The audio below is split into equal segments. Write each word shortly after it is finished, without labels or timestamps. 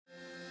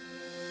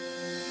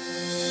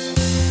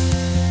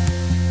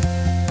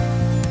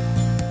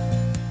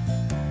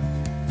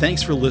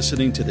Thanks for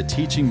listening to the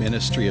teaching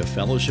ministry of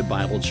Fellowship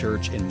Bible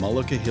Church in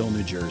Mullica Hill,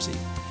 New Jersey.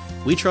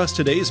 We trust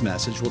today's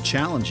message will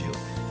challenge you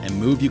and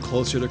move you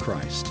closer to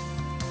Christ.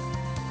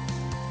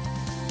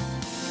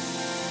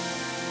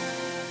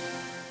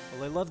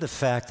 Well, I love the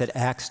fact that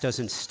Acts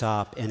doesn't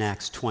stop in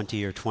Acts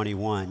 20 or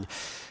 21.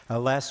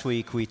 Last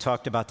week, we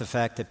talked about the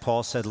fact that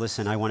Paul said,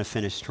 listen, I want to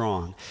finish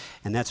strong.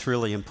 And that's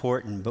really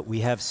important, but we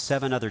have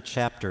 7 other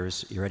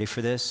chapters, you ready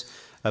for this,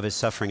 of his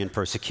suffering and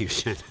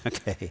persecution.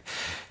 Okay.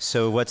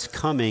 So what's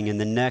coming in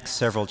the next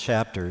several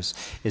chapters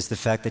is the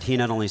fact that he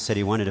not only said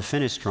he wanted to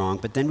finish strong,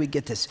 but then we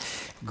get this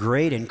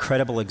great,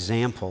 incredible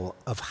example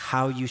of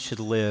how you should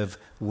live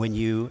when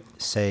you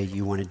say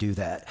you want to do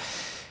that.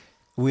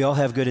 We all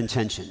have good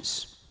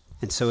intentions.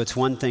 And so it's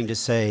one thing to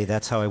say,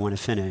 that's how I want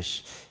to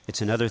finish.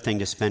 It's another thing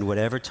to spend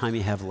whatever time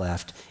you have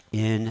left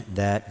in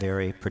that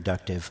very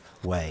productive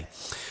way.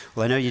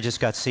 Well, I know you just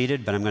got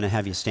seated, but I'm going to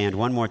have you stand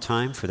one more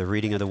time for the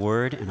reading of the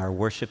Word and our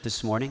worship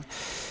this morning.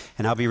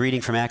 And I'll be reading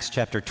from Acts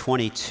chapter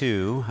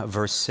 22,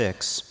 verse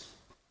 6.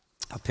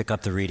 I'll pick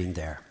up the reading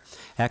there.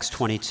 Acts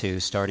 22,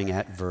 starting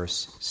at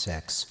verse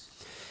 6.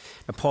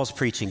 Now, Paul's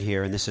preaching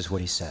here, and this is what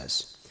he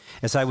says.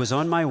 As I was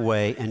on my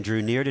way and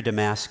drew near to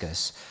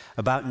Damascus,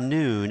 about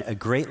noon, a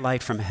great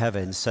light from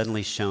heaven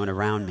suddenly shone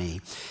around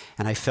me,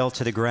 and I fell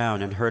to the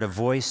ground and heard a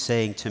voice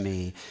saying to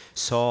me,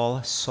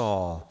 Saul,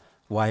 Saul,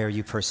 why are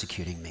you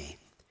persecuting me?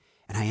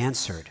 And I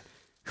answered,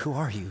 Who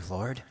are you,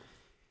 Lord?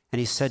 And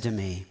he said to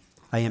me,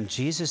 I am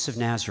Jesus of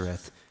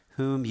Nazareth,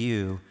 whom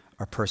you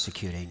are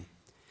persecuting.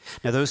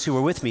 Now those who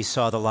were with me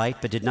saw the light,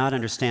 but did not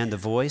understand the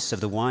voice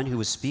of the one who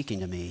was speaking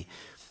to me.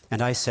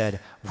 And I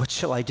said, What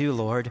shall I do,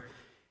 Lord?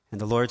 And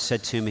the Lord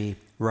said to me,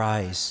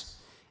 Rise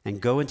and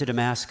go into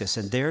Damascus,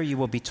 and there you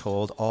will be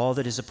told all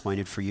that is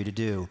appointed for you to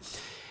do.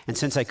 And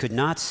since I could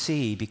not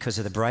see because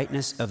of the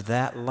brightness of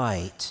that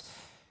light,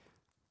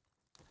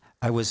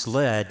 I was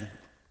led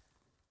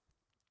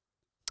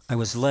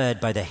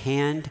by the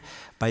hand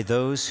by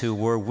those who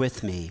were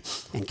with me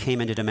and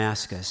came into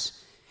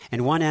Damascus.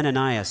 And one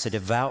Ananias, a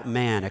devout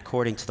man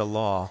according to the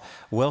law,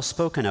 well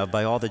spoken of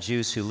by all the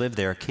Jews who lived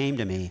there, came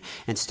to me,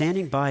 and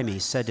standing by me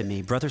said to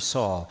me, Brother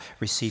Saul,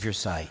 receive your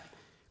sight.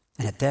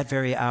 And at that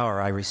very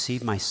hour I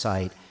received my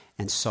sight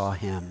and saw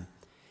him.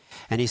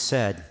 And he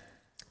said,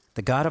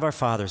 The God of our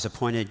fathers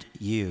appointed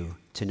you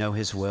to know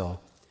his will,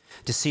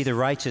 to see the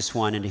righteous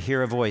one and to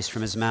hear a voice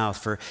from his mouth,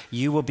 for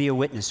you will be a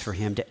witness for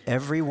him to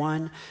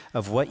everyone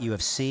of what you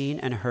have seen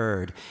and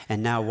heard.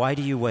 And now why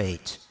do you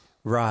wait?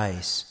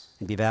 Rise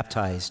and be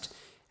baptized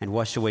and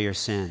wash away your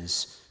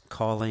sins,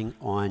 calling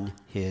on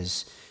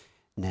his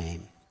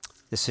name.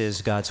 This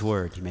is God's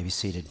word. You may be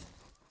seated.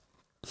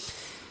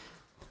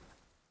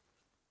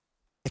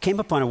 I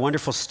came upon a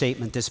wonderful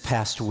statement this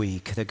past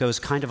week that goes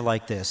kind of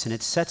like this, and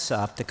it sets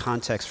up the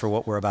context for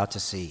what we're about to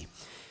see.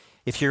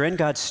 If you're in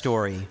God's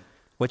story,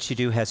 what you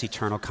do has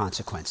eternal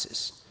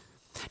consequences.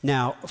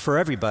 Now, for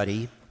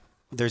everybody,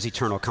 there's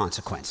eternal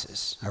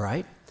consequences, all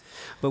right?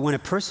 But when a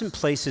person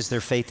places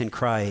their faith in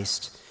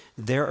Christ,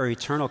 there are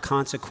eternal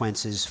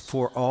consequences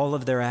for all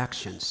of their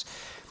actions.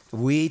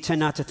 We tend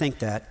not to think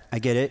that. I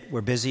get it. We're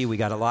busy. We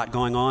got a lot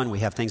going on. We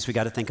have things we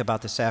got to think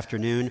about this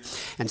afternoon.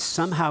 And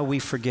somehow we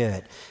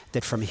forget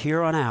that from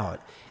here on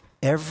out,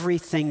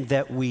 everything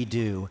that we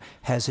do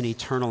has an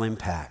eternal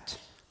impact.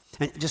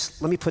 And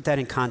just let me put that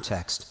in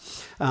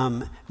context.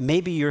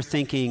 Maybe you're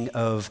thinking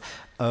of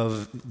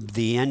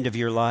the end of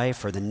your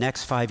life or the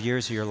next 5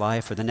 years of your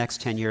life or the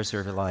next 10 years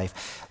of your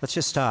life. Let's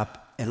just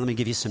stop and let me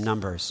give you some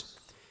numbers.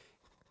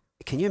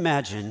 Can you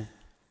imagine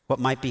what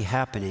might be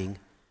happening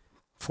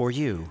for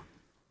you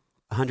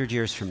 100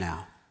 years from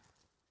now,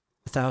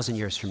 1,000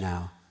 years from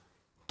now,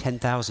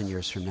 10,000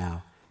 years from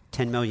now,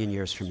 10 million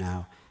years from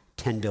now,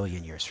 10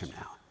 billion years from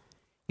now?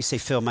 You say,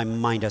 Phil, my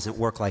mind doesn't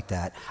work like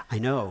that. I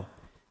know.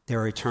 There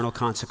are eternal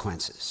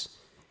consequences.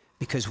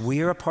 Because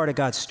we are a part of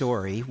God's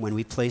story when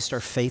we placed our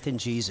faith in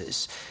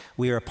Jesus.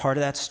 We are a part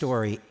of that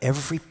story.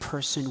 Every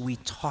person we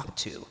talk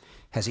to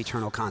has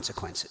eternal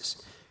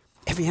consequences.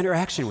 Every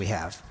interaction we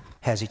have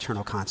has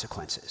eternal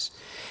consequences.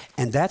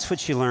 And that's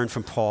what you learn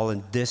from Paul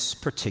in this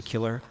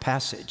particular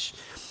passage.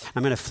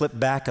 I'm going to flip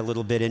back a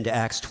little bit into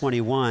Acts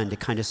 21 to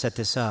kind of set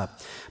this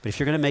up. But if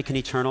you're going to make an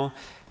eternal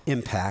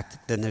impact,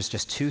 then there's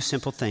just 2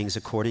 simple things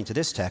according to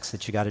this text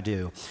that you got to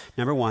do.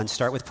 Number 1,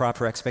 start with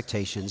proper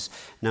expectations.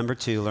 Number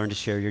 2, learn to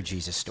share your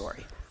Jesus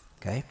story.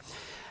 Okay?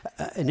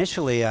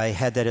 Initially, I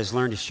had that as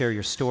learn to share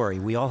your story.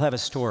 We all have a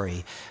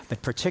story,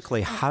 but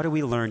particularly, how do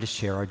we learn to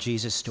share our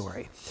Jesus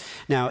story?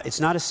 Now, it's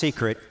not a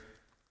secret.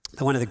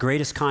 One of the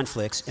greatest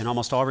conflicts in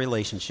almost all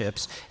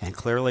relationships, and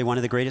clearly one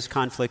of the greatest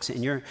conflicts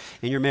in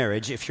your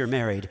marriage, if you're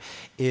married,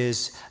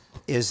 is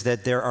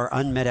that there are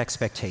unmet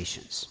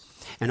expectations.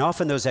 And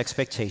often those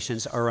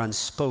expectations are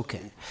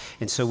unspoken.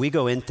 And so we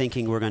go in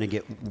thinking we're going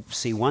to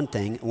see one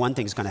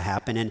thing's going to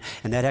happen, and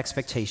that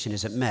expectation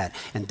isn't met,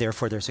 and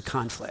therefore there's a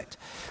conflict.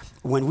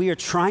 When we are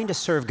trying to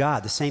serve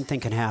God, the same thing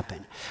can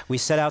happen. We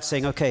set out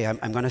saying, okay,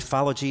 I'm going to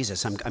follow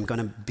Jesus. I'm going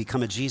to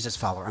become a Jesus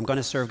follower. I'm going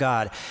to serve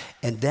God.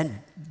 And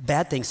then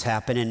bad things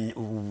happen,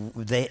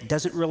 and it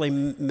doesn't really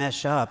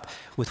mesh up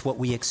with what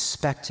we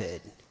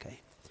expected. Okay?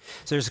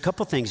 So there's a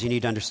couple things you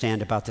need to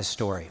understand about this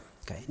story.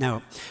 Okay?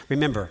 Now,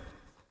 remember,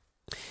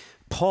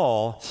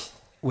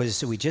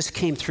 we just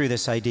came through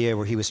this idea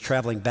where he was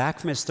traveling back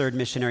from his third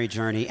missionary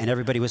journey, and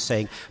everybody was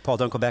saying, Paul,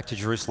 don't go back to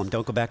Jerusalem.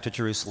 Don't go back to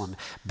Jerusalem.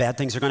 Bad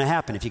things are going to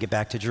happen if you get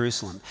back to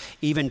Jerusalem.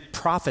 Even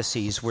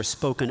prophecies were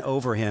spoken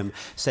over him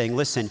saying,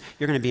 listen,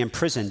 you're going to be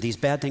imprisoned. These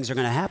bad things are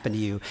going to happen to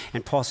you.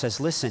 And Paul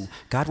says, listen,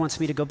 God wants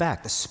me to go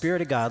back. The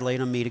Spirit of God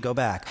laid on me to go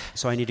back,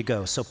 so I need to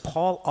go. So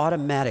Paul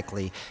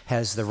automatically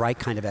has the right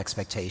kind of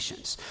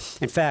expectations.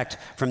 In fact,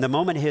 from the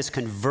moment of his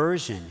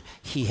conversion,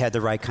 he had the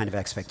right kind of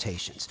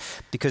expectations.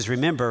 Because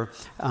remember,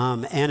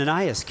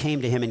 Ananias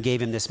came to him and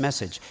gave him this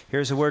message.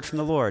 Here's a word from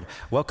the Lord.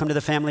 Welcome to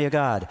the family of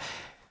God.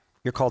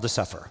 You're called to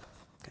suffer.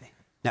 Okay.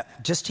 Now,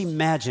 just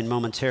imagine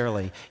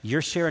momentarily,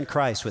 you're sharing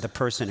Christ with a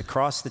person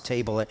across the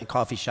table at a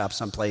coffee shop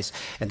someplace,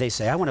 and they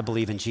say, I want to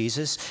believe in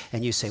Jesus.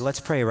 And you say,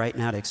 let's pray right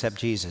now to accept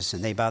Jesus.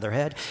 And they bow their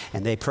head,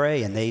 and they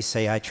pray, and they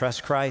say, I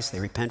trust Christ. They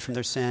repent from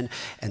their sin,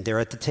 and they're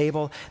at the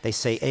table. They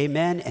say,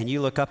 amen, and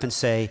you look up and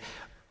say,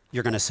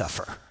 you're going to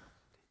suffer.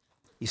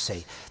 You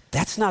say,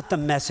 that's not the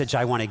message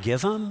I want to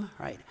give them,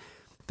 right?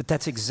 But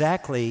that's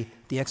exactly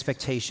the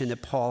expectation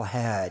that Paul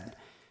had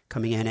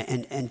coming in.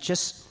 And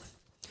just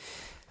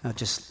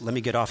let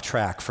me get off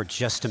track for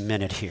just a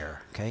minute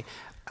here, okay?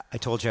 I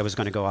told you I was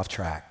going to go off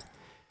track.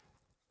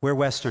 We're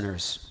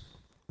Westerners.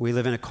 We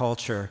live in a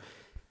culture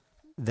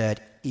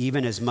that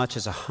even as much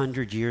as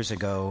 100 years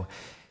ago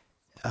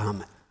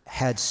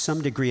had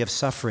some degree of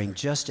suffering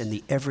just in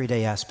the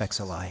everyday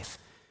aspects of life.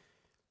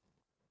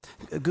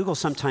 Google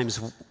sometimes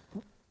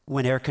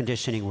when air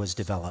conditioning was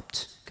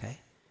developed, okay?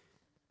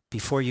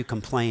 Before you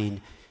complain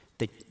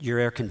that your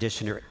air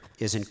conditioner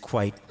isn't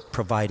quite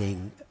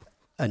providing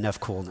enough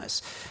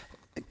coolness.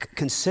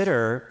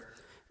 Consider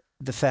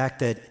the fact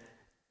that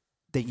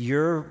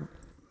your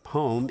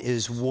home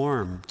is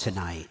warm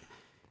tonight,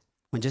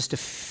 when just a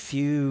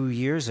few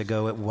years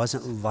ago it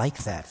wasn't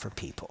like that for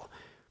people.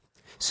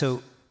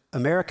 So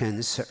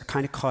Americans are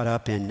kind of caught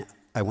up in,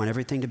 I want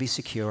everything to be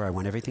secure, I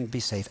want everything to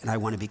be safe, and I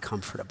want to be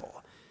comfortable.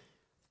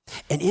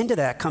 And into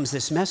that comes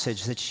this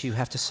message that you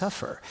have to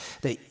suffer,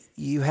 that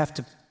you have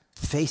to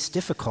face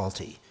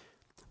difficulty.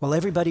 While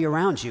everybody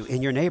around you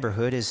in your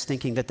neighborhood is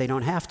thinking that they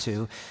don't have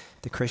to,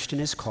 the Christian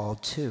is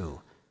called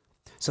to.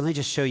 So let me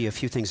just show you a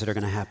few things that are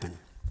going to happen.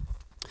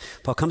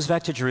 Paul comes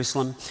back to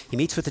Jerusalem. He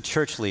meets with the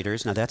church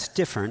leaders. Now that's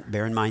different,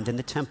 bear in mind, than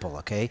the temple,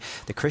 okay?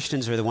 The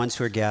Christians are the ones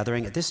who are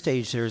gathering. At this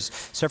stage, there's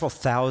several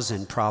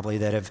thousand probably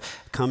that have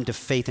come to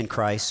faith in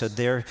Christ. So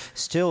they're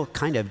still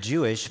kind of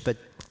Jewish, but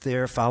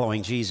they're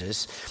following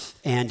Jesus.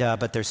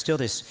 But there's still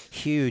this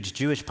huge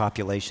Jewish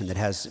population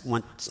that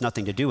wants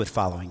nothing to do with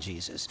following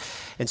Jesus.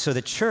 And so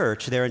the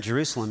church there in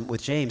Jerusalem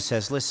with James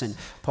says, listen,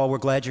 Paul, we're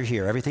glad you're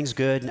here. Everything's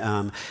good.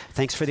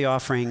 Thanks for the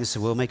offerings.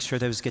 We'll make sure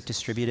those get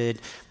distributed.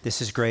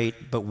 This is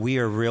great, but we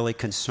are really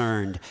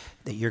concerned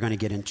that you're going to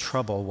get in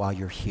trouble while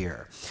you're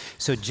here.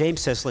 So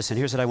James says, listen,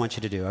 here's what I want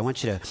you to do. I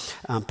want you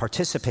to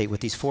participate with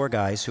these 4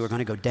 guys who are going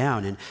to go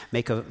down and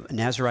make a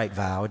Nazirite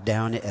vow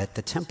down at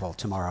the temple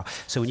tomorrow.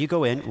 So when you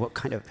go in, we'll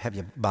kind of have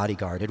you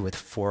bodyguarded with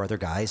 4 other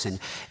guys, and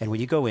when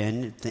you go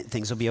in,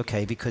 things will be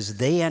okay because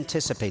they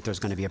anticipate there's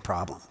going to be a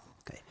problem.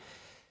 Okay.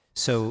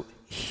 So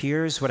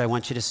here's what I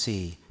want you to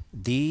see.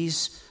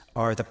 These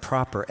are the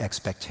proper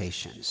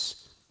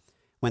expectations.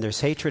 When there's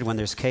hatred, when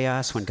there's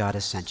chaos, when God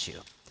has sent you.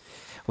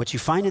 What you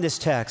find in this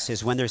text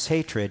is when there's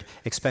hatred,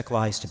 expect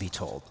lies to be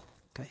told.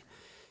 Okay?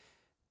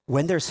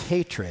 When there's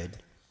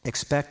hatred,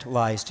 expect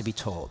lies to be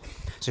told.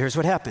 So here's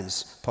what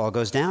happens. Paul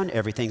goes down,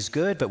 everything's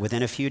good, but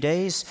within a few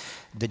days,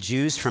 the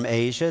Jews from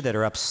Asia that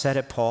are upset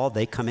at Paul,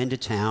 they come into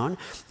town,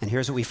 and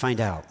here's what we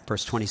find out.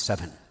 Verse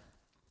 27,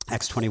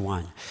 Acts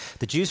 21.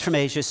 The Jews from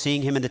Asia,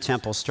 seeing him in the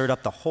temple, stirred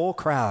up the whole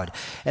crowd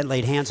and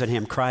laid hands on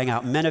him, crying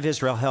out, Men of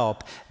Israel,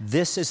 help.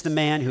 This is the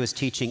man who is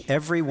teaching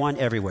everyone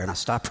everywhere. Now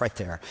stop right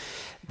there.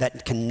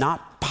 That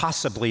cannot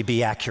possibly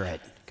be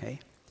accurate, okay?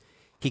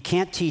 He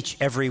can't teach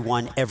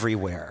everyone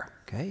everywhere,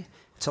 okay?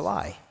 It's a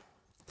lie.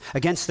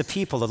 Against the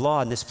people, the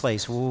law in this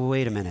place,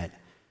 wait a minute.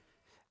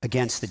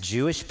 Against the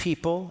Jewish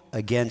people,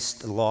 against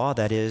the law,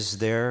 that is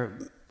their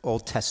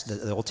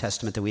the Old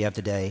Testament that we have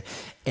today,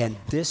 and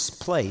this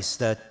place,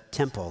 the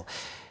temple,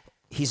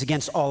 he's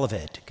against all of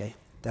it, okay?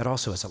 That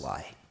also is a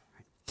lie.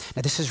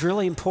 Now, this is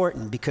really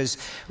important because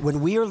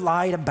when we are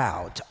lied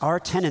about, our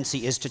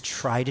tendency is to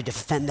try to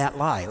defend that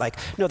lie. Like,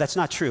 no, that's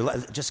not true.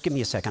 Just give me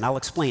a second. I'll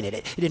explain it.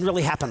 It didn't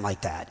really happen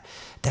like that.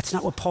 That's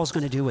not what Paul's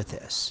going to do with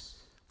this.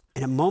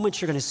 In a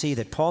moment, you're going to see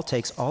that Paul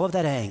takes all of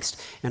that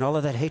angst and all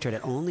of that hatred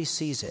and only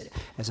sees it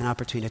as an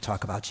opportunity to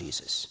talk about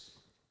Jesus.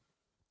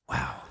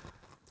 Wow.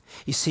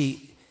 You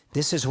see,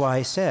 This is why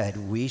I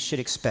said we should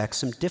expect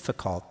some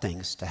difficult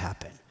things to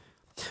happen.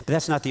 But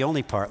that's not the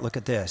only part. Look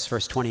at this,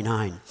 verse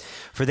 29.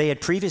 For they had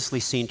previously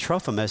seen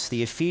Trophimus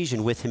the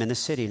Ephesian with him in the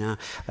city. Now,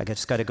 I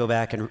just got to go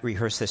back and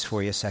rehearse this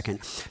for you a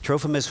second.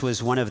 Trophimus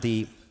was one of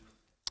the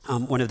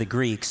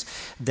Greeks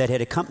that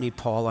had accompanied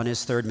Paul on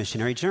his third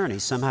missionary journey.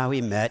 Somehow he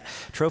met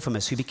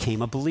Trophimus, who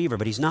became a believer,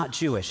 but he's not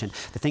Jewish. And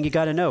the thing you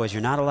got to know is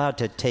you're not allowed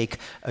to take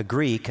a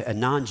Greek, a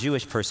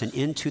non-Jewish person,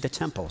 into the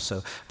temple.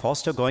 So Paul's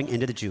still going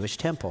into the Jewish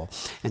temple.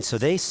 And so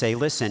they say,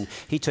 listen,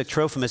 he took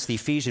Trophimus the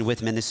Ephesian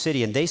with him in the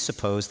city, and they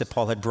supposed that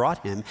Paul had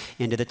brought him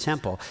into the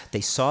temple.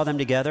 They saw them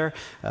together,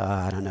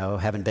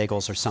 having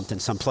bagels or something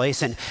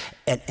someplace. And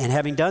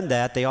having done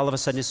that, they all of a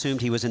sudden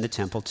assumed he was in the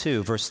temple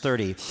too. Verse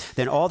 30,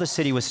 then all the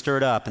city was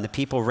stirred up, and the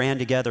people ran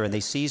together, and they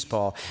seized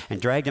Paul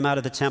and dragged him out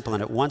of the temple,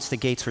 and at once the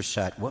gates were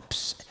shut.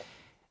 Whoops.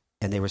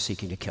 And they were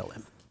seeking to kill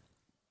him.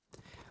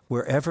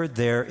 Wherever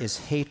there is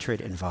hatred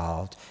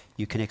involved,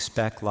 you can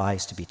expect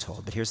lies to be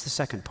told. But here's the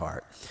second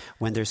part.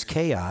 When there's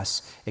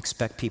chaos,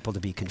 expect people to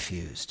be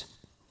confused.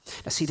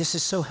 Now, see, this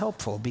is so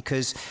helpful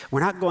because we're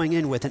not going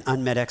in with an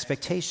unmet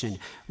expectation.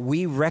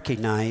 We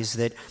recognize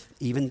that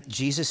even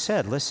Jesus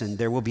said, listen,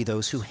 there will be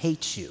those who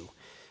hate you.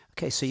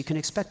 Okay, so you can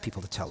expect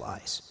people to tell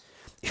lies.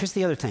 Here's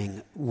the other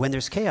thing. When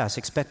there's chaos,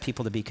 expect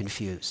people to be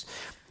confused.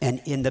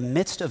 And in the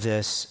midst of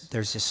this,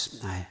 there's this,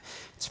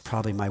 it's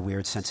probably my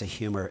weird sense of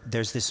humor,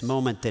 there's this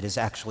moment that is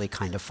actually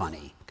kind of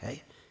funny,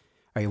 okay?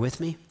 Are you with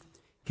me?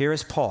 Here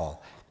is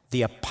Paul,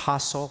 the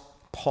Apostle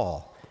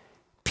Paul.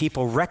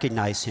 People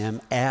recognize him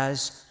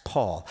as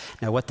Paul.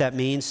 Now, what that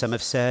means, some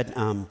have said,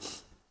 an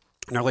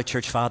early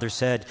church father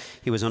said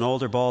he was an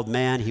older, bald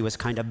man. He was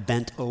kind of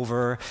bent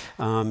over.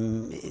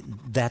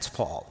 That's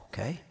Paul,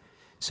 okay?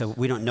 So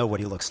we don't know what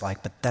he looks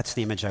like, but that's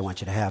the image I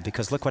want you to have,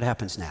 because look what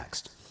happens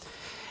next.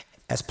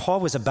 As Paul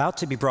was about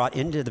to be brought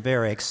into the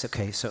barracks,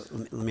 okay, so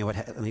let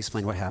me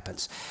explain what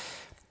happens.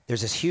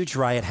 There's this huge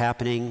riot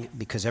happening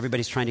because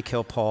everybody's trying to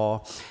kill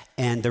Paul,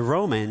 and the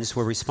Romans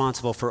were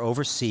responsible for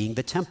overseeing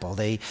the temple.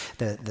 The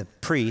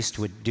priest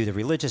would do the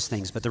religious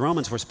things, but the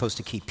Romans were supposed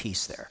to keep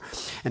peace there.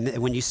 And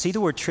when you see the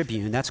word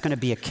tribune, that's going to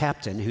be a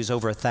captain who's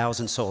over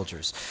 1,000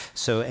 soldiers.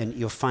 So, and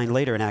you'll find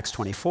later in Acts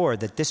 24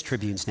 that this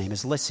tribune's name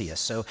is Lysias.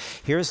 So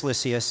here's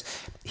Lysias.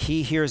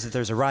 He hears that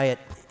there's a riot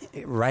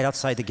right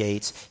outside the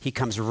gates. He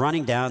comes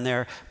running down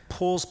there,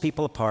 pulls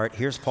people apart.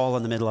 Here's Paul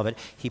in the middle of it.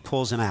 He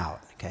pulls him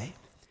out, okay?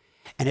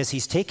 And as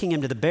he's taking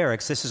him to the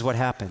barracks, this is what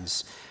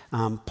happens.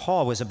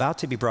 Paul was about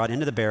to be brought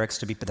into the barracks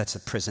but that's a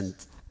prison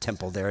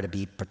temple there to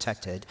be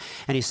protected.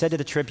 And he said to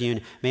the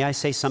tribune, may I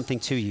say something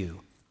to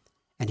you?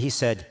 And he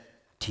said,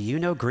 do you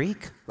know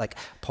Greek? Like,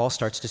 Paul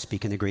starts to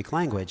speak in the Greek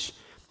language.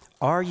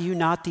 Are you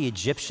not the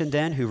Egyptian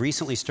then who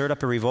recently stirred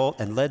up a revolt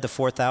and led the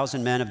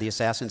 4,000 men of the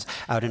assassins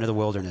out into the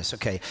wilderness?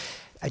 Okay,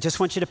 I just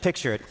want you to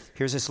picture it.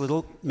 Here's this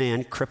little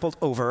man crippled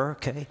over,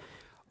 okay?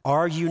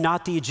 Are you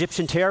not the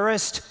Egyptian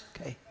terrorist?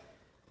 Okay.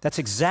 That's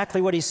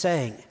exactly what he's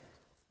saying.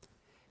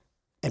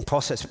 And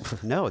Paul says,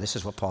 no, this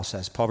is what Paul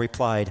says. Paul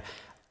replied,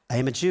 I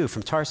am a Jew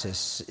from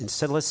Tarsus in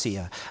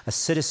Cilicia, a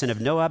citizen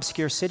of no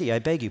obscure city. I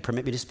beg you,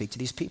 permit me to speak to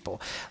these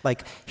people.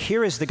 Like,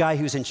 here is the guy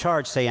who's in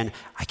charge saying,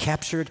 I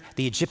captured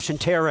the Egyptian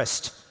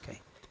terrorist. Okay.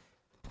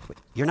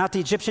 You're not the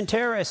Egyptian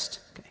terrorist.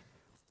 Okay.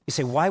 You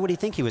say, why would he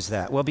think he was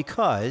that? Well,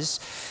 because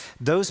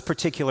those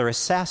particular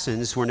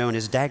assassins were known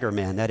as dagger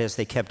men. That is,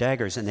 they kept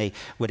daggers, and they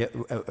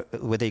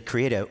would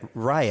create a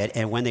riot.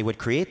 And when they would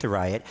create the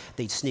riot,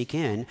 they'd sneak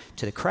in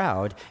to the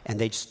crowd, and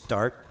they'd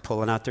start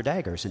pulling out their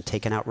daggers and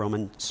taking out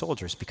Roman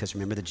soldiers. Because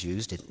remember, the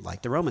Jews didn't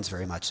like the Romans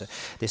very much. So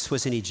this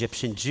was an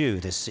Egyptian Jew,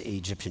 this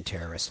Egyptian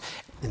terrorist,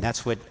 and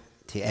that's what.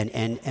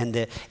 And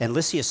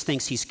Lysias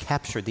thinks he's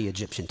captured the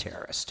Egyptian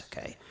terrorist.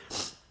 Okay.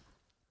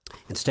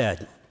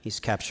 Instead, he's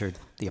captured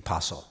the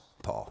Apostle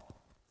Paul.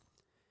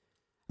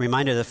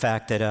 Reminded of the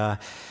fact that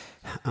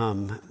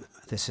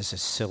this is a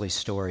silly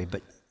story,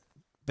 but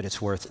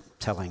it's worth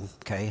telling,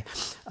 okay?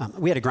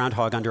 We had a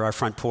groundhog under our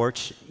front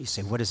porch. You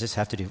say, what does this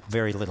have to do?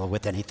 Very little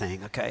with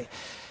anything, okay?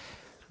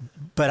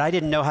 But I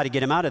didn't know how to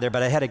get him out of there,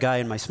 but I had a guy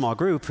in my small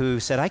group who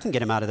said, I can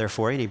get him out of there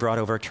for you, and he brought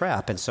over a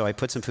trap. And so I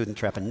put some food in the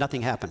trap, and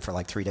nothing happened for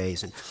like 3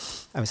 days. And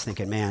I was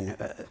thinking, man,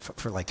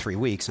 for like 3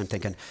 weeks, I'm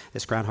thinking,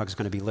 this groundhog is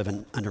going to be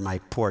living under my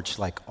porch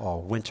like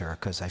all winter,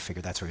 because I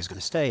figured that's where he's going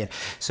to stay. And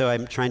so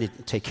I'm trying to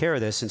take care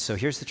of this, and so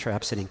here's the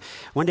trap sitting.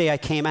 One day I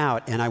came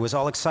out, and I was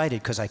all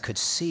excited because I could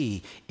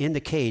see in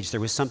the cage,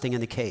 there was something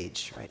in the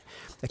cage, right?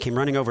 I came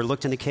running over,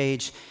 looked in the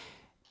cage,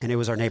 and it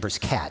was our neighbor's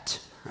cat,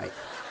 right?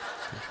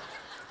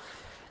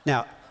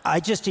 Now,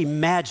 I just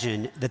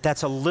imagine that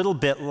that's a little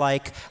bit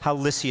like how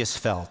Lysias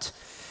felt.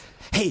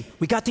 Hey,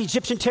 we got the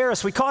Egyptian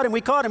terrorist. We caught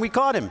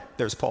him.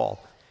 There's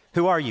Paul.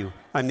 Who are you?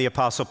 I'm the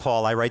Apostle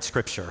Paul. I write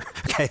scripture.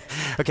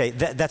 Okay.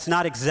 That's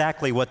not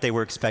exactly what they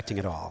were expecting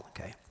at all.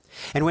 Okay.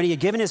 And when he had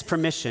given his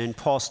permission,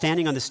 Paul,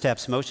 standing on the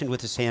steps, motioned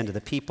with his hand to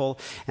the people,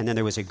 and then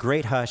there was a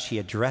great hush. He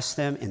addressed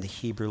them in the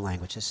Hebrew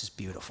language. This is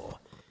beautiful.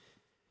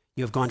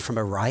 You have gone from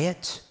a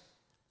riot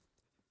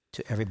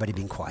to everybody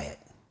being quiet.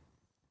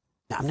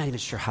 Now, I'm not even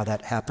sure how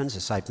that happens,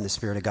 aside from the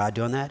Spirit of God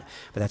doing that,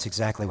 but that's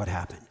exactly what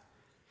happened.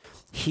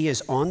 He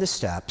is on the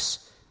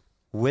steps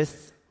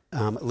with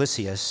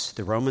Lysias,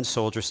 the Roman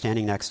soldier,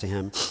 standing next to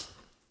him,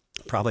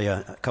 probably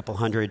a couple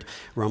hundred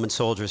Roman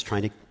soldiers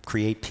trying to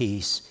create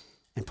peace.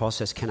 And Paul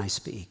says, "Can I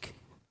speak?"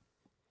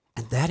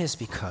 And that is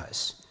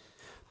because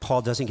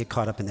Paul doesn't get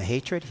caught up in the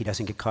hatred. He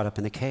doesn't get caught up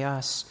in the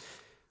chaos.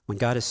 When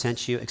God has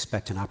sent you,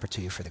 expect an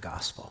opportunity for the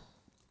gospel.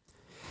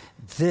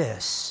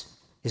 This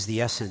is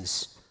the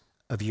essence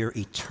of your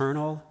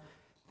eternal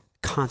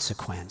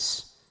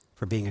consequence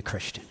for being a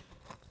Christian.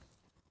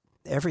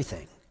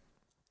 Everything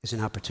is an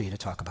opportunity to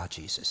talk about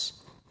Jesus.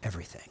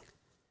 Everything.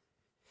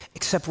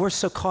 Except we're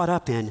so caught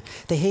up in,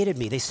 they hated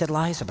me, they said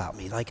lies about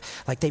me, like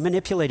they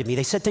manipulated me,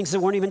 they said things that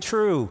weren't even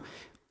true.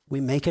 We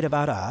make it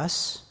about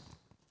us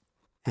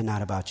and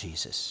not about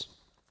Jesus.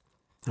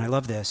 And I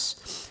love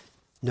this.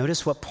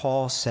 Notice what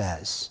Paul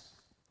says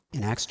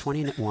in Acts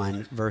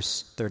 21,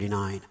 verse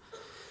 39.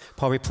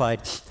 Paul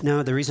replied,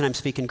 "No, the reason I'm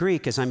speaking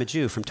Greek is I'm a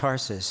Jew from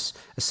Tarsus,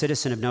 a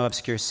citizen of no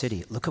obscure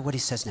city." Look at what he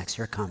says next.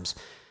 Here it comes.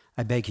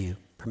 "I beg you,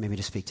 permit me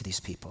to speak to these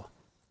people."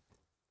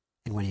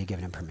 And when are you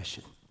giving him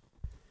permission?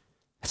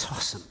 That's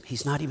awesome.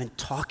 He's not even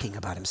talking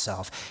about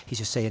himself. He's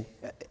just saying,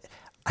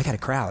 I got a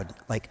crowd.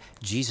 Like,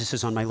 Jesus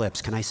is on my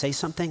lips. Can I say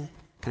something?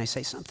 Can I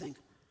say something?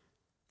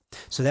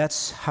 So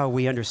that's how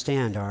we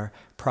understand our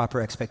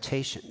proper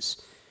expectations.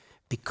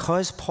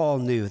 Because Paul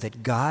knew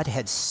that God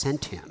had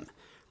sent him,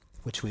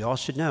 which we all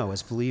should know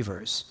as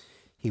believers,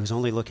 he was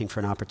only looking for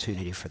an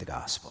opportunity for the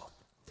gospel.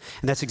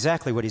 And that's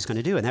exactly what he's going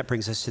to do. And that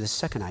brings us to the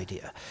second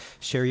idea.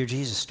 Share your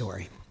Jesus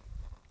story.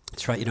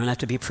 That's right. You don't have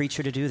to be a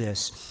preacher to do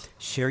this.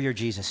 Share your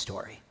Jesus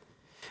story.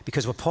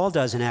 Because what Paul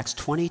does in Acts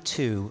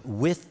 22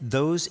 with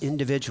those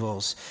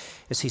individuals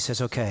is he says,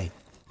 okay,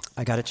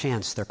 I got a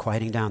chance. They're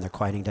quieting down. I'm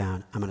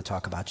going to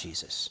talk about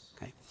Jesus.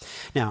 Okay.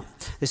 Now,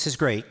 this is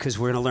great because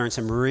we're going to learn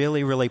some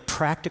really, really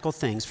practical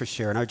things for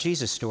sharing our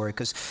Jesus story,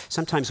 because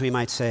sometimes we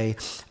might say,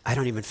 I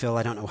don't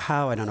know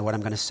how, I don't know what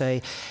I'm going to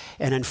say.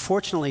 And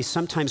unfortunately,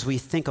 sometimes we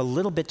think a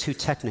little bit too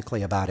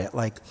technically about it.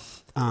 Like,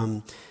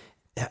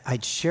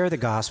 I'd share the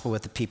gospel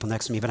with the people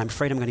next to me, but I'm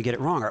afraid I'm going to get it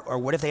wrong. Or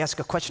what if they ask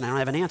a question I don't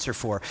have an answer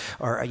for?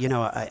 Or,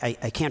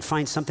 I can't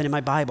find something in my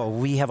Bible.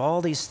 We have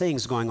all these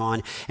things going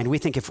on, and we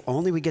think if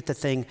only we get the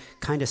thing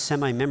kind of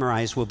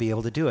semi-memorized, we'll be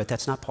able to do it.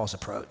 That's not Paul's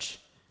approach.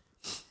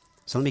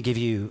 So let me give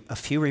you a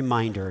few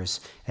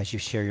reminders as you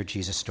share your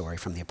Jesus story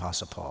from the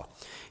Apostle Paul.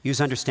 Use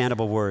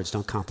understandable words.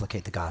 Don't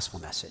complicate the gospel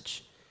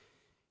message.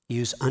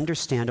 Use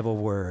understandable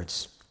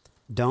words.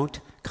 Don't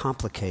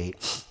complicate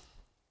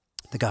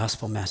the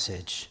gospel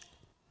message.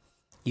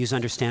 Use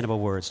understandable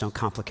words. Don't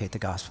complicate the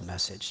gospel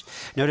message.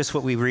 Notice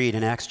what we read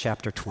in Acts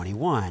chapter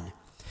 21.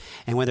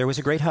 And when there was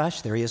a great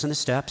hush, there he is on the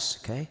steps,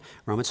 okay?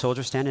 Roman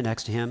soldiers standing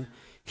next to him.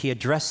 He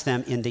addressed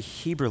them in the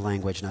Hebrew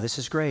language. Now, this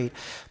is great.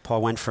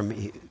 Paul went from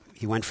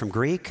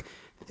Greek,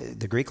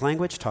 the Greek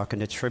language, talking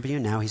to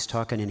tribune. Now he's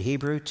talking in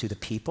Hebrew to the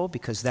people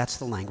because that's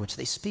the language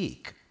they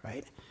speak,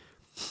 right?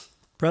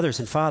 "Brothers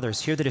and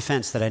fathers, hear the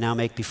defense that I now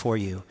make before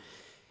you."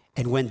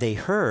 And when they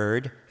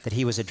heard that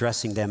he was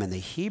addressing them in the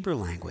Hebrew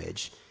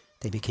language,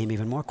 they became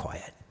even more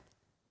quiet.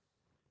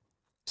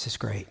 This is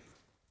great.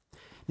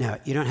 Now,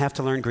 you don't have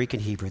to learn Greek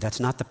and Hebrew. That's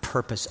not the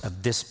purpose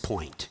of this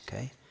point,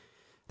 okay?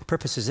 The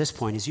purpose of this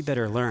point is you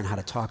better learn how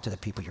to talk to the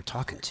people you're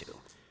talking to.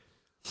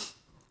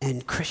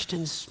 And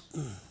Christians,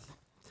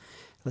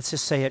 let's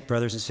just say it,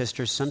 brothers and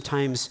sisters,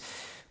 sometimes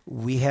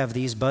we have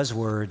these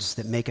buzzwords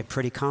that make it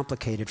pretty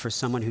complicated for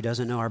someone who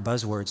doesn't know our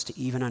buzzwords to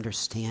even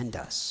understand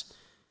us.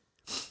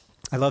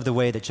 I love the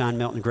way that John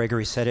Milton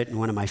Gregory said it in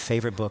one of my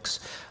favorite books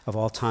of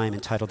all time,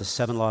 entitled The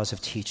 7 Laws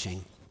of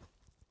Teaching.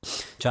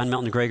 John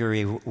Milton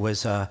Gregory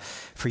was,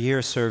 for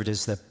years, served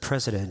as the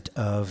president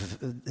of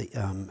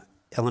the,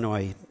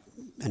 Illinois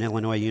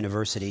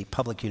university,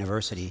 public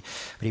university.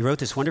 But he wrote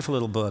this wonderful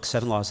little book,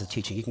 7 Laws of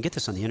Teaching. You can get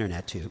this on the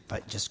internet too,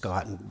 but just go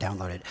out and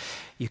download it.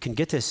 You can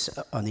get this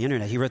on the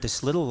internet. He wrote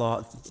this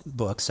little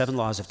book, 7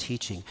 Laws of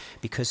Teaching,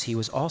 because he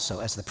was also,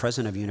 as the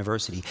president of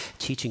university,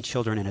 teaching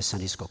children in a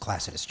Sunday school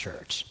class at his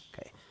church.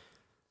 Okay.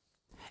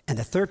 And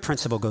the third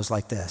principle goes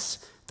like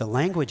this. The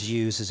language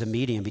used as a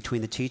medium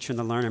between the teacher and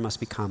the learner must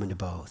be common to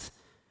both.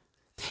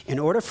 In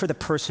order for the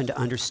person to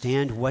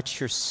understand what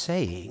you're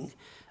saying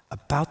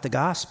about the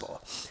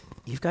gospel,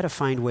 you've got to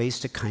find ways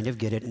to kind of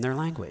get it in their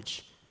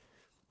language.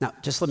 Now,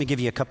 just let me give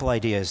you a couple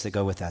ideas that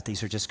go with that.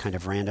 These are just kind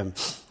of random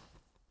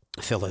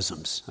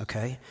philisms,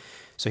 okay?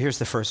 So here's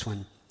the first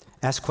one.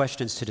 Ask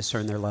questions to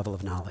discern their level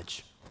of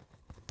knowledge.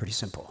 Pretty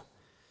simple.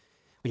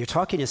 When you're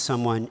talking to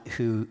someone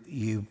who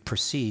you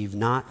perceive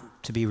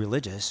not to be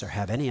religious or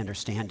have any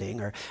understanding,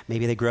 or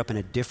maybe they grew up in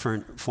a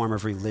different form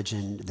of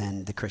religion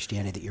than the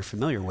Christianity that you're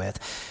familiar with,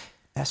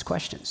 ask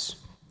questions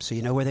so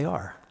you know where they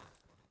are.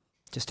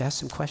 Just ask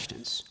some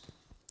questions.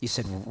 You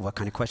said, well, what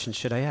kind of questions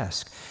should I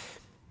ask?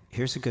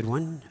 Here's a good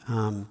one.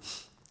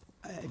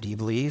 Do you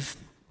believe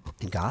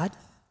in God?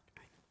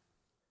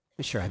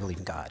 Sure, I believe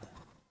in God.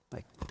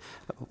 Like,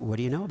 what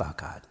do you know about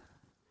God?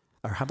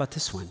 Or how about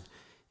this one?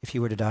 If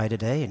you were to die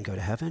today and go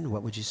to heaven,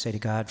 what would you say to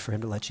God for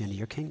him to let you into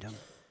your kingdom?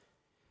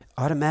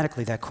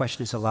 Automatically, that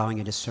question is allowing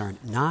you to discern,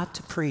 not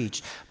to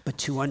preach, but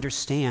to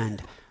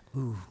understand,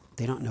 ooh,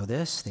 they don't know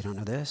this, they don't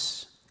know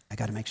this. I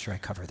got to make sure I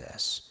cover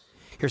this.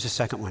 Here's a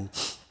second one.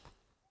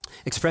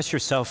 Express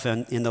yourself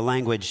in the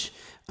language.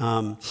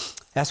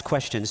 Ask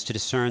questions to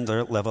discern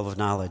their level of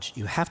knowledge.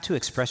 You have to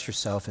express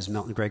yourself, as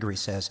Milton Gregory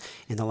says,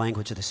 in the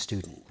language of the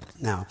student.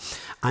 Now,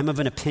 I'm of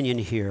an opinion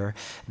here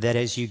that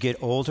as you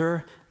get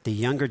older, the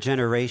younger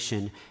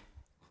generation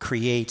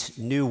creates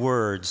new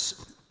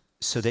words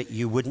so that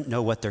you wouldn't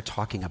know what they're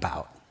talking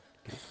about.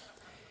 Okay?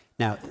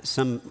 Now,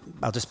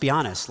 I'll just be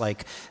honest,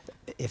 like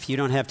if you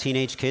don't have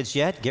teenage kids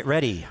yet, get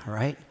ready, all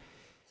right?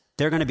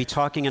 They're going to be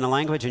talking in a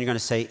language and you're going to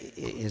say,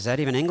 is that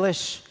even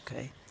English?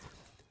 Okay.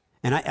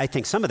 And I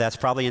think some of that's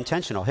probably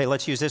intentional. Hey,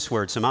 let's use this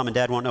word so mom and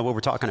dad won't know what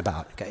we're talking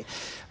about.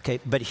 Okay.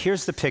 But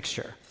here's the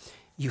picture.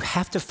 You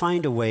have to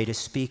find a way to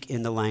speak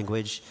in the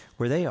language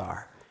where they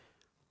are.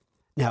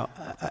 Now,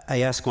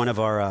 I asked one of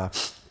our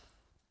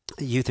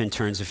youth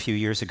interns a few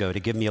years ago to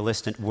give me a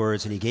list of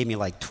words, and he gave me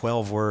like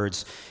 12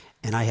 words,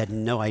 and I had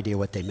no idea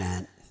what they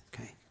meant.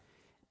 Okay.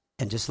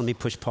 And just let me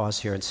push pause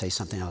here and say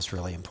something else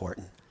really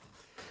important.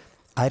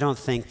 I don't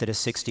think that a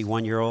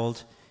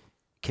 61-year-old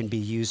can be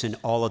using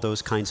all of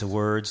those kinds of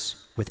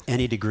words with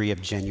any degree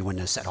of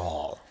genuineness at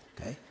all,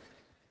 okay?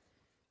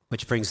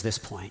 Which brings this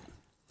point.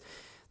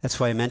 That's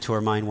why a mentor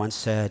of mine once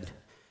said,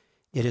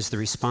 it is the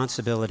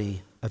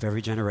responsibility of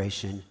every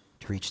generation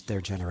to reach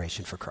their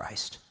generation for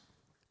Christ.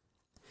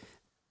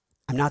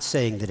 I'm not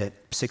saying that a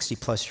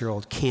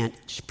 60-plus-year-old can't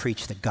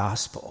preach the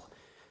gospel,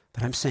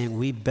 but I'm saying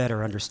we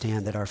better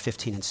understand that our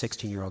 15 and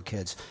 16-year-old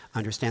kids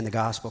understand the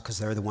gospel because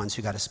they're the ones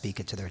who got to speak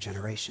it to their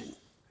generation.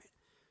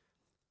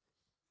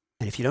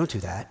 And if you don't do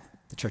that,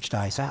 the church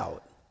dies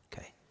out,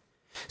 okay?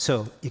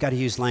 So you got to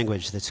use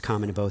language that's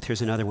common to both.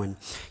 Here's another one.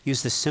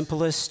 Use the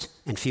simplest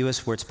and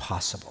fewest words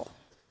possible.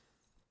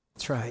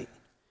 That's right.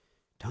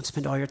 Don't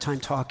spend all your time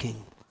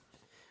talking.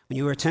 When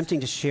you are attempting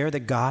to share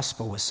the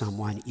gospel with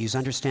someone, use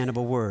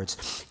understandable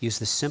words. Use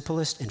the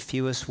simplest and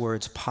fewest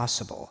words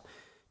possible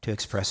to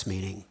express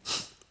meaning.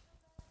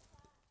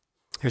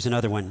 Here's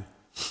another one.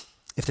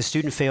 If the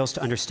student fails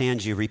to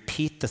understand you,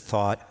 repeat the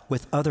thought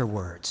with other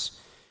words.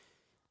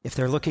 If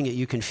they're looking at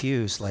you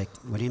confused, like,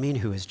 what do you mean,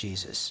 who is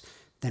Jesus?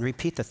 Then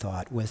repeat the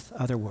thought with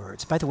other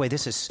words. By the way,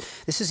 this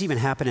is even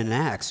happened in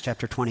Acts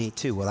chapter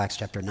 22, well, Acts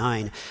chapter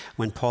 9,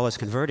 when Paul is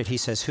converted. He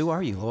says, who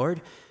are you,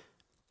 Lord?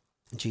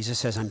 And Jesus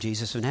says, I'm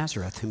Jesus of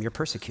Nazareth, whom you're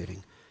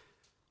persecuting.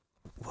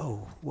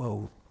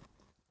 Whoa.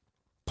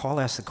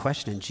 Paul asks the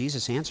question, and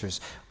Jesus answers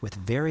with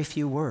very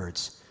few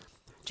words.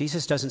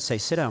 Jesus doesn't say,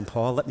 sit down,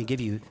 Paul, let me give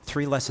you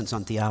 3 lessons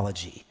on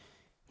theology.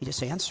 He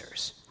just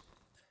answers.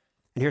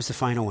 And here's the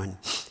final one.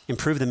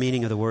 Improve the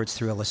meaning of the words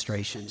through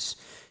illustrations.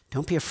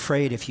 Don't be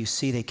afraid if you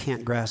see they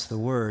can't grasp the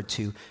word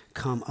to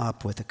come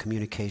up with a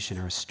communication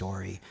or a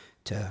story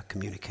to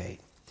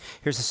communicate.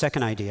 Here's the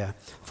second idea.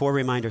 4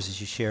 reminders as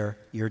you share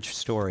your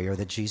story or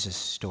the Jesus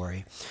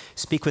story.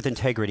 Speak with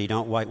integrity.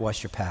 Don't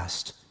whitewash your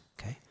past.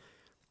 Okay?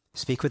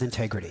 Speak with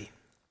integrity.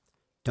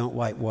 Don't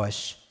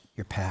whitewash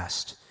your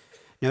past.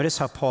 Notice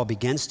how Paul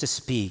begins to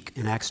speak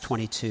in Acts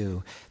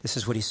 22. This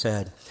is what he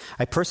said.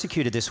 I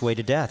persecuted this way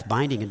to death,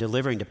 binding and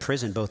delivering to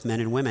prison both men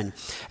and women,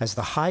 as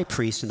the high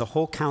priest and the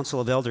whole council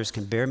of elders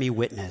can bear me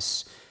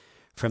witness.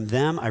 From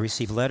them I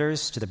received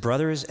letters to the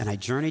brothers, and I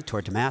journeyed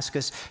toward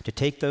Damascus to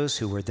take those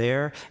who were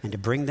there and to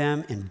bring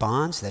them in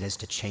bonds, that is,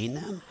 to chain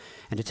them,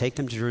 and to take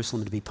them to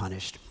Jerusalem to be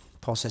punished.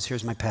 Paul says,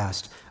 here's my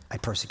past. I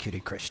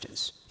persecuted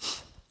Christians.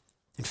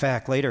 In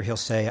fact, later he'll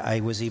say, I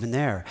was even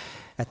there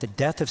at the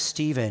death of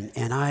Stephen,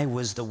 and I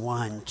was the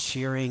one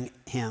cheering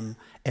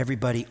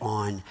everybody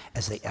on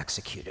as they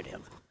executed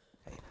him.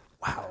 Okay.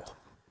 Wow,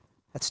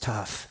 that's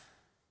tough.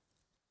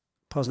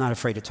 Paul's not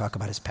afraid to talk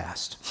about his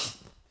past.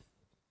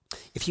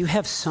 If you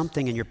have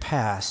something in your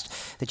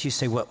past that you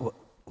say, well,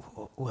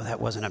 that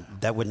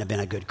wouldn't have been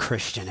a good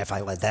Christian if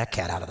I let that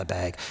cat out of the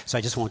bag, so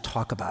I just won't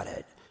talk about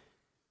it.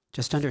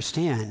 Just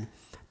understand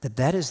that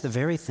that is the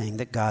very thing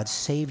that God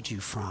saved you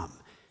from.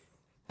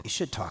 You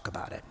should talk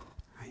about it,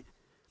 right?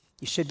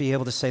 You should be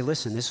able to say,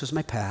 listen, this was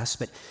my past,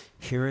 but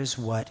here is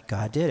what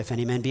God did. If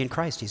any man be in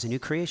Christ, he's a new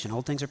creation.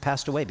 Old things are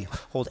passed away.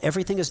 Behold,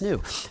 everything is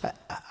new.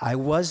 I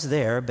was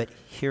there, but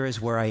here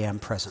is where I am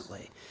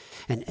presently.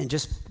 And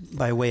just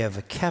by way of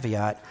a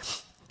caveat,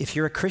 if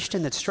you're a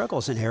Christian that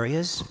struggles in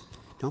areas,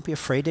 don't be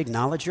afraid to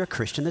acknowledge you're a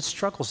Christian that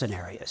struggles in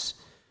areas.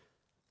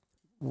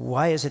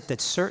 Why is it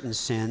that certain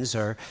sins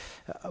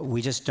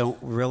we just don't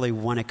really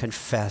want to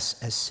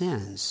confess as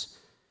sins?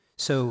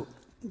 So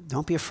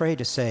don't be afraid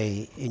to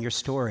say in your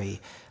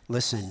story,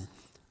 listen,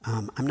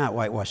 I'm not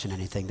whitewashing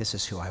anything. This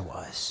is who I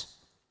was.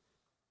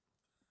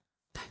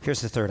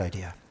 Here's the third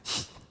idea.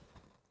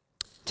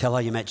 Tell how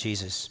you met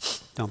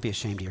Jesus. Don't be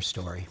ashamed of your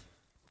story.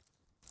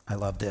 I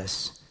love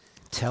this.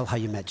 Tell how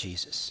you met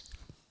Jesus.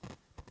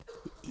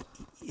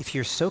 If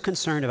you're so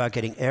concerned about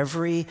getting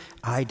every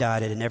I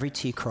dotted and every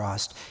T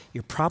crossed,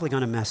 you're probably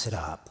going to mess it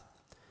up.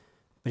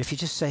 But if you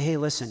just say, hey,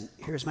 listen,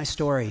 here's my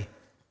story.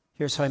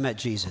 Here's how I met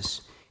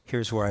Jesus.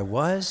 Here's where I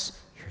was.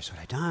 Here's what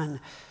I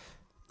done.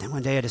 Then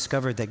one day I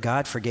discovered that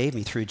God forgave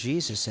me through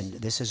Jesus, and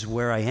this is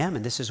where I am,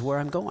 and this is where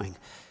I'm going.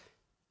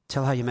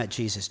 Tell how you met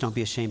Jesus. Don't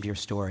be ashamed of your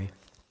story.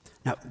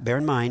 Now, bear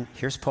in mind,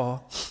 here's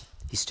Paul.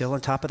 He's still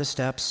on top of the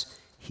steps.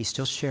 He's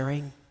still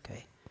sharing.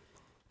 Okay.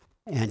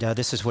 And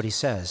this is what he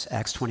says,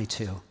 Acts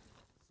 22.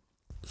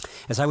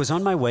 As I was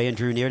on my way and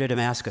drew near to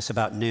Damascus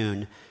about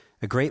noon,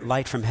 a great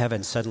light from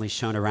heaven suddenly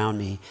shone around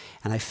me,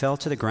 and I fell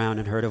to the ground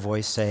and heard a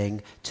voice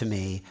saying to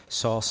me,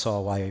 Saul,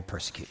 Saul, why are you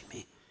persecuting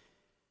me?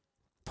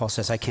 Paul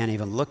says, I can't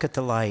even look at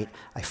the light.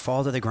 I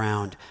fall to the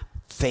ground,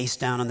 face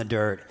down on the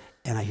dirt,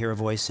 and I hear a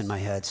voice in my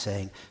head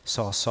saying,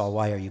 Saul, Saul,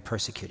 why are you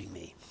persecuting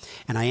me?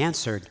 And I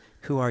answered,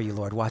 who are you,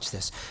 Lord? Watch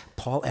this.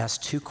 Paul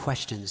asked 2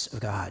 questions of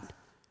God.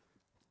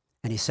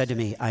 And he said to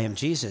me, I am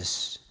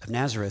Jesus of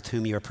Nazareth,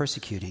 whom you are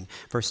persecuting.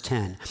 Verse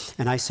 10.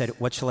 And I said,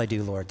 what shall I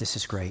do, Lord? This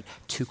is great.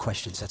 2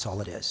 questions, that's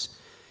all it is.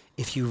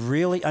 If you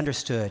really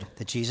understood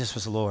that Jesus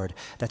was Lord,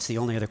 that's the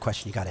only other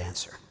question you got to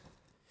answer.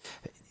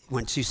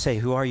 Once you say,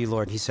 who are you,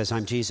 Lord? He says,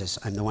 I'm Jesus.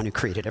 I'm the one who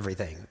created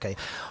everything. Okay.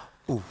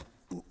 Ooh,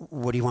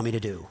 what do you want me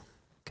to do?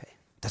 Okay.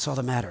 That's all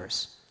that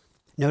matters.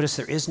 Notice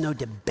there is no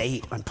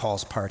debate on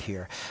Paul's part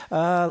here.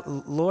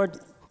 Lord,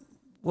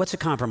 what's a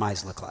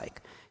compromise look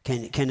like?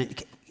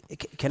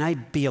 Can I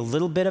be a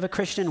little bit of a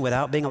Christian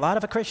without being a lot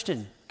of a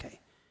Christian? Okay.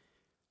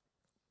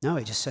 No,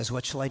 he just says,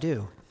 what shall I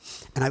do?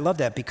 And I love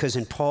that because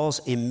in Paul's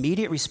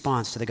immediate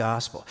response to the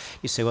gospel,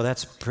 you say, well,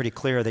 that's pretty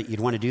clear that you'd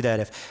want to do that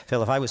if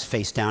I was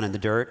face down in the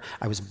dirt,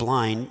 I was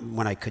blind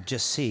when I could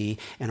just see,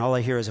 and all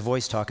I hear is a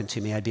voice talking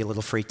to me, I'd be a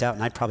little freaked out,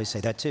 and I'd probably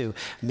say that too.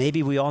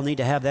 Maybe we all need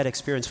to have that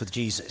experience with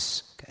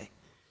Jesus, okay?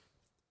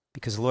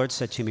 Because the Lord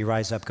said to me,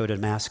 rise up, go to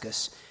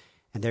Damascus,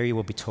 and there you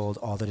will be told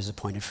all that is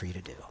appointed for you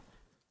to do.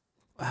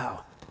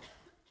 Wow.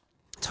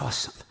 It's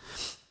awesome.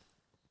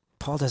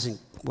 Paul doesn't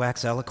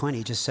wax eloquent.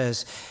 He just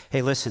says,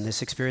 hey, listen,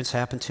 this experience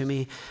happened to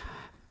me.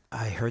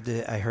 I heard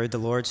the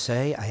Lord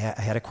say, I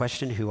had a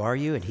question, who are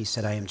you? And he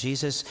said, I am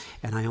Jesus.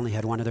 And I only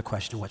had one other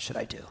question, what should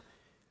I do?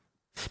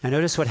 Now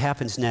notice what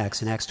happens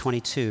next in Acts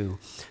 22,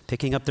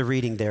 picking up the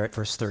reading there at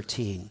verse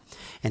 13.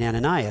 And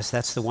Ananias,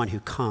 that's the one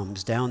who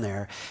comes down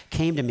there,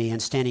 came to me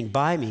and standing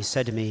by me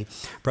said to me,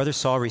 Brother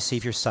Saul,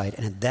 receive your sight.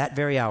 And at that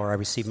very hour I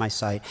received my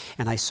sight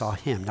and I saw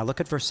him. Now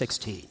look at verse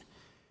 16.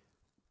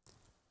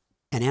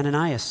 And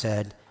Ananias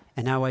said,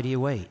 and now why do you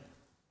wait?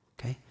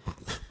 Okay.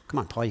 Come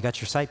on, Paul, you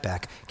got your sight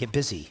back. Get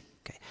busy.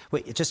 Okay.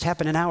 Wait, it just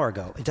happened an hour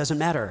ago. It doesn't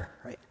matter,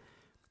 right?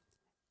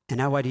 And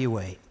now why do you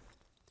wait?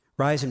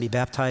 Rise and be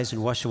baptized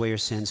and wash away your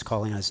sins,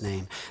 calling on his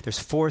name. There's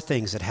 4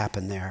 things that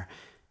happen there,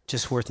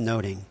 just worth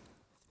noting.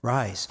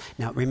 Rise.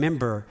 Now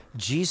remember,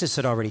 Jesus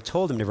had already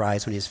told him to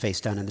rise when he was face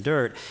down in the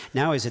dirt.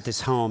 Now he's at this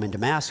home in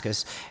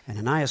Damascus, and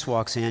Ananias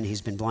walks in.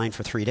 He's been blind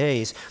for 3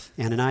 days.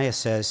 Ananias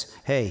says,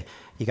 hey,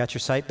 you got your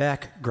sight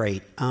back?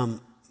 Great.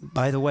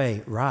 By the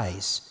way,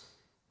 rise.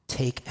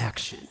 Take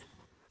action.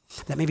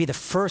 That may be the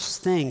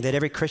first thing that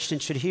every Christian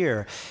should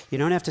hear. You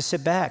don't have to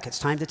sit back. It's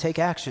time to take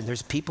action.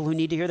 There's people who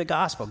need to hear the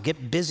gospel.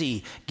 Get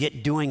busy.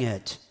 Get doing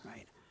it.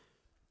 Right?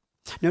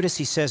 Notice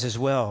he says as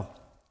well,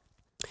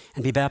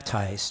 and be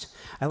baptized.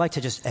 I like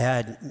to just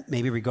add,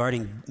 maybe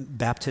regarding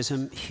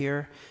baptism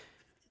here,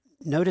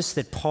 notice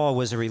that Paul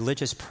was a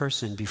religious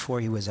person before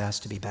he was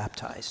asked to be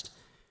baptized.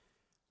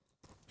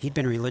 He'd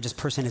been a religious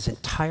person his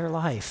entire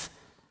life.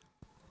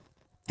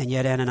 And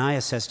yet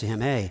Ananias says to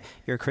him, hey,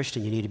 you're a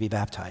Christian, you need to be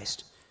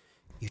baptized.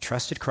 You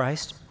trusted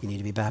Christ, you need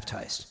to be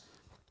baptized.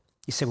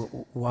 You say,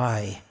 well,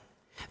 why?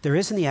 There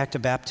is in the act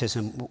of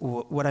baptism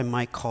what I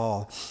might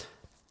call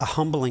a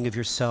humbling of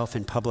yourself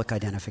in public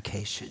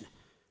identification.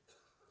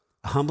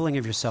 A humbling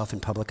of yourself in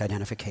public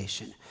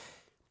identification.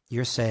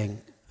 You're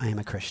saying, I am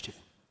a Christian.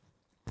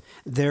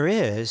 There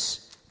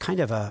is kind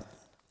of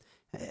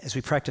as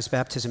we practice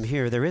baptism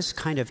here, there is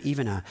kind of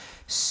even a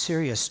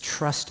serious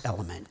trust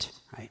element,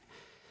 right?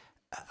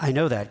 I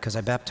know that because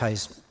I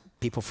baptized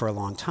people for a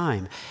long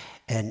time.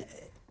 And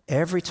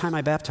every time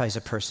I baptize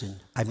a person,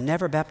 I've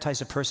never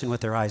baptized a person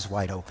with their eyes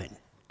wide open.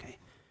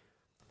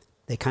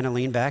 They kind of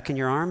lean back in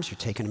your arms, you're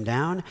taking them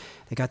down,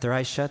 they got their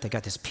eyes shut, they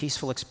got this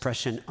peaceful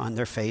expression on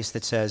their face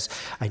that says,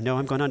 I know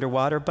I'm going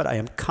underwater, but I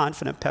am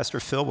confident Pastor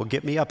Phil will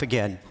get me up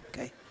again.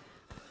 Okay?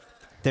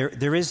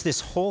 There is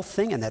this whole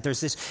thing in that.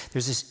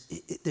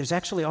 There's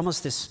actually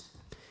almost this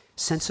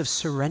sense of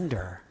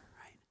surrender.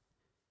 Right?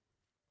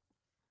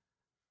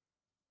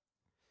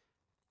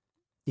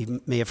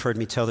 You may have heard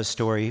me tell this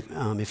story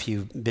if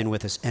you've been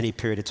with us any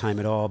period of time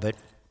at all, but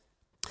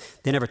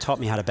they never taught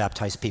me how to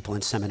baptize people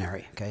in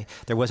seminary, okay?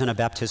 There wasn't a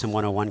baptism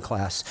 101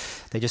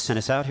 class. They just sent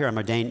us out here. I'm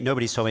ordained.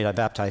 Nobody's told me how to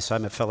baptize, so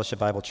I'm at Fellowship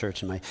Bible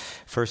Church in my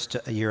first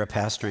year of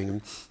pastoring.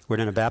 And we're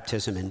doing a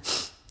baptism,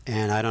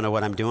 and I don't know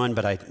what I'm doing,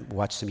 but I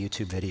watched some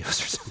YouTube videos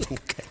or something,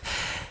 okay?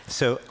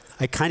 So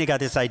I kind of got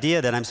this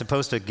idea that I'm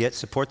supposed to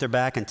support their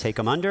back and take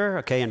them under,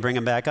 okay, and bring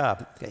them back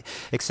up, okay?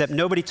 Except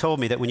nobody told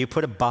me that when you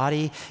put a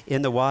body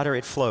in the water,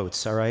 it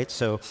floats, all right?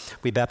 So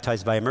we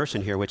baptize by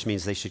immersion here, which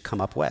means they should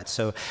come up wet.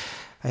 So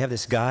I have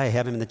this guy, I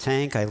have him in the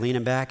tank, I lean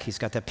him back, he's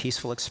got that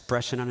peaceful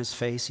expression on his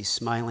face, he's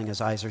smiling,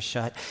 his eyes are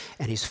shut,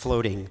 and he's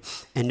floating.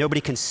 And nobody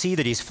can see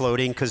that he's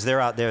floating because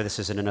they're out there, this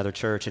is in another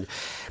church, and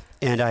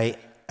I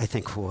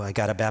think, well, I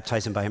got to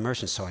baptize him by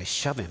immersion, so I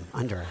shove him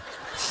under.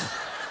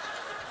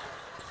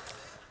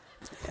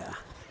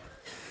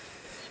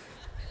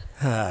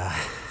 Yeah.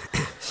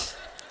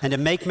 And to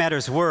make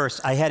matters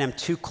worse, I had him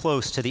too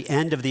close to the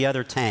end of the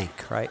other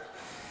tank, right?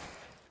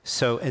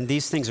 So, and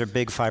these things are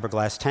big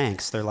fiberglass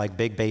tanks. They're like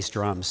big bass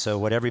drums. So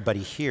what everybody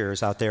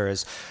hears out there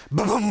is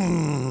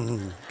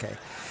boom, okay.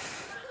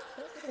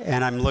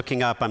 And I'm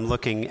looking up,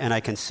 and I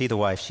can see the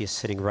wife. She's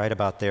sitting right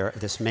about there,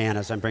 this man,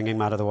 as I'm bringing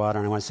him out of the water.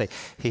 And I want to say,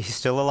 he's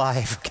still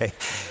alive, okay?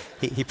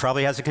 He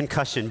probably has a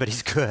concussion, but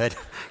he's good,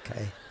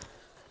 okay?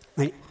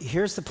 I mean,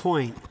 here's the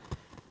point.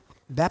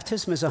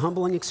 Baptism is a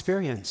humbling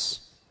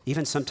experience,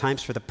 even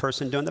sometimes for the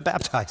person doing the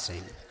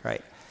baptizing,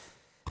 right?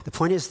 The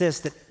point is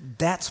this,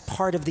 that's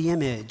part of the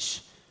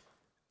image.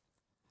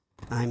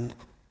 I'm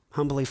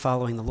humbly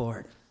following the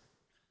Lord.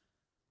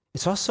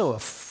 It's also a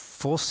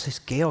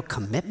full-scale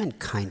commitment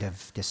kind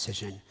of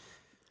decision.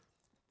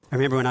 I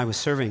remember when I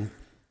was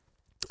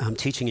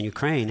teaching in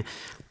Ukraine,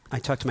 I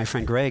talked to my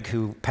friend Greg,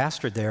 who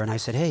pastored there, and I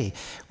said, hey,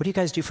 what do you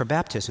guys do for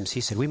baptisms?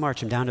 He said, we march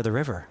them down to the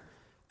river.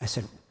 I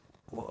said,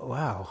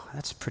 wow,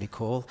 that's pretty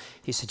cool.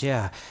 He said,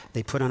 yeah,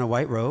 they put on a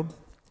white robe,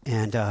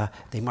 and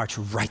they march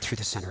right through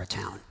the center of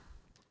town.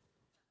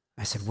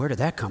 I said, where did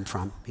that come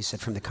from? He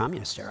said, from the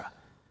communist era.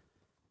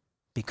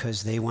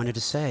 Because they wanted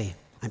to say,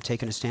 I'm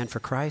taking a stand for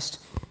Christ,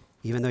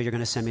 even though you're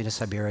going to send me to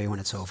Siberia when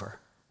it's over.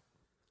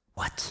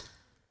 What?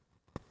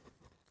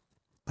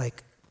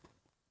 Like,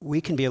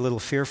 we can be a little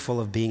fearful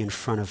of being in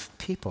front of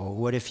people.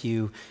 What if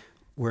you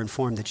were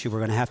informed that you were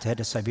going to have to head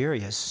to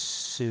Siberia as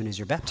soon as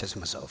your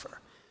baptism was over?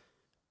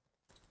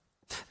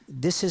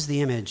 This is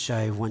the image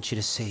I want you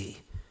to see,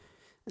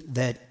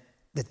 that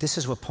this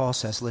is what Paul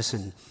says.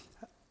 Listen,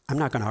 I'm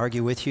not going to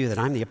argue with you that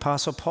I'm the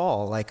Apostle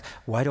Paul. Like,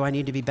 why do I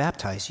need to be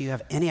baptized? You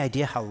have any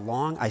idea how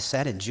long I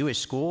sat in Jewish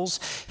schools?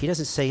 He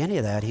doesn't say any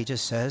of that. He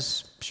just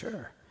says,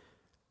 sure.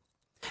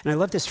 And I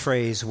love this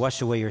phrase,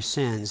 wash away your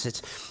sins.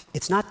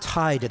 It's not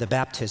tied to the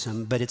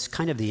baptism, but it's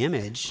kind of the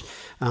image.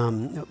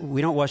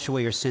 We don't wash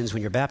away your sins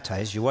when you're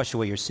baptized. You wash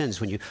away your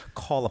sins when you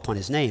call upon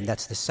his name.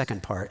 That's the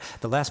second part,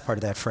 the last part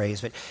of that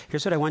phrase. But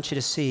here's what I want you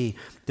to see.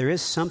 There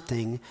is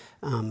something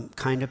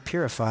kind of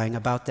purifying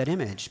about that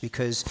image,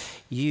 because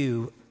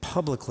you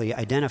publicly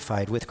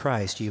identified with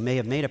Christ. You may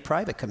have made a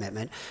private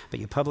commitment, but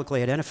you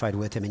publicly identified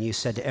with him, and you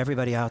said to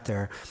everybody out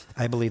there,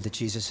 I believe that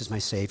Jesus is my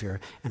Savior,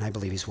 and I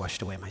believe he's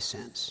washed away my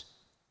sins.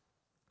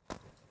 In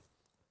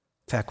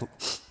fact,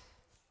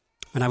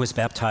 when I was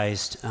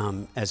baptized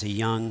as a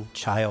young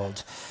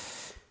child,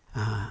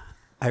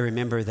 I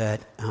remember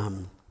that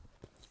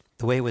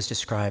the way it was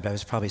described, I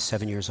was probably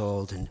 7 years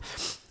old, and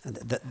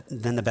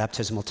then the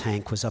baptismal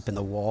tank was up in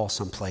the wall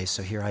someplace,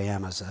 so here I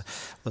am as a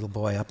little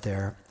boy up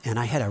there, and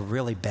I had a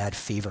really bad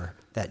fever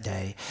that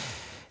day.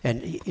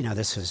 And, you know,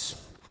 this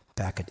was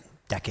back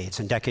decades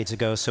and decades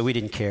ago, so we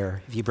didn't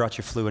care. If you brought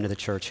your flu into the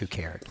church, who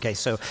cared? Okay,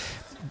 so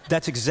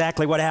that's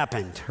exactly what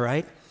happened,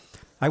 right?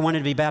 I wanted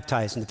to be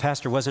baptized, and the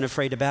pastor wasn't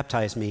afraid to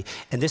baptize me.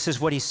 And this is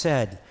what he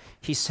said.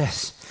 He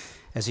says,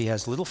 as he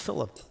has little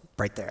Philip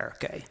right there,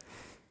 okay?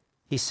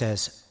 He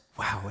says,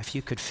 wow, if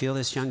you could feel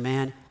this young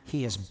man,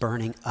 he is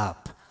burning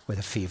up with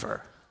a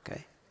fever,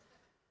 okay?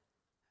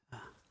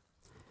 And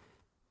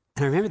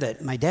I remember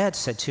that my dad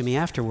said to me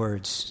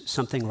afterwards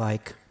something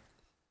like,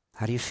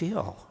 how do you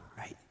feel,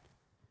 right?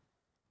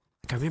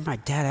 I remember my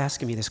dad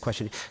asking me this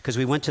question, because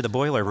we went to the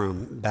boiler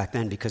room back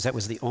then, because that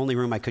was the only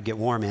room I could get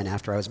warm in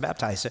after I was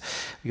baptized. So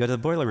we go to the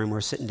boiler room,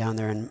 we're sitting down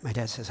there, and my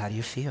dad says, how do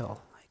you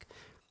feel?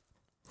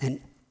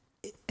 And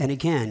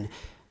again,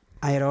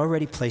 I had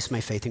already placed my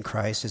faith in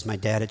Christ as my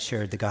dad had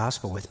shared the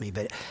gospel with me,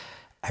 but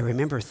I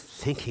remember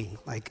thinking,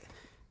 like,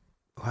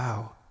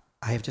 wow,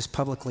 I have just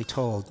publicly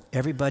told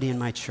everybody in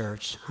my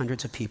church,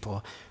 hundreds of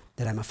people,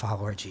 that I'm a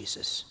follower of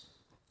Jesus.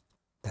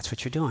 That's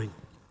what you're doing.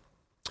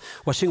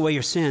 Washing away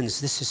your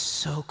sins, this is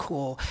so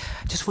cool.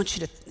 I just want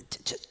you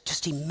to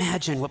just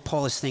imagine what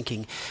Paul is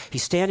thinking.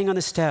 He's standing on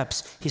the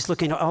steps. He's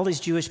looking at all these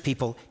Jewish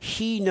people.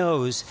 He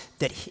knows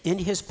that in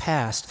his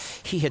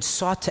past, he had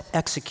sought to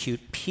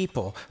execute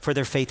people for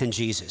their faith in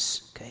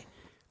Jesus, okay?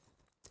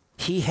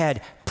 He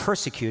had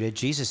persecuted.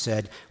 Jesus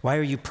said, why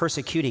are you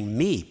persecuting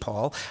me,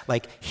 Paul?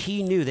 Like,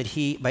 he knew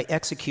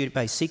that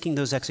by seeking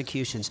those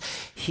executions,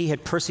 he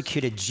had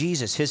persecuted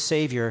Jesus, his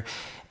Savior.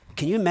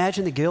 Can you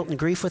imagine the guilt and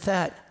grief with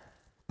that?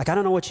 Like, I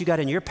don't know what you got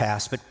in your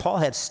past, but Paul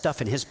had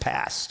stuff in his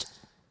past.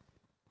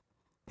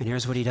 And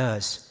here's what he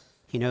does.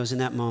 He knows in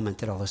that moment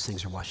that all those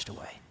things are washed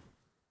away.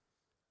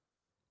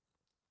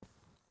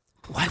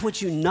 Why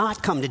would you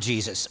not come to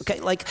Jesus?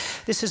 Okay, like,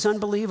 this is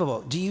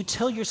unbelievable. Do you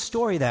tell your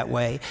story that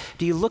way?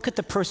 Do you look at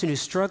the person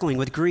who's struggling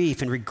with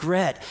grief and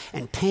regret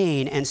and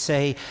pain and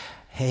say,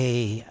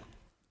 hey,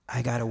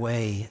 I got a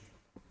way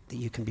that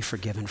you can be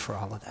forgiven for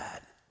all of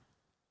that?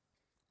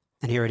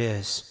 And here it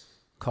is,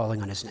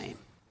 calling on his name.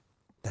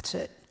 That's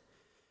it.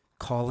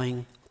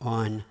 Calling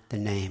on the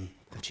name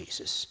of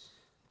Jesus.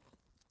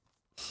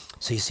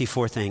 So you see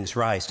four things: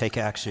 rise, take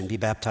action, be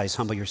baptized,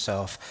 humble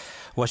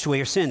yourself, wash away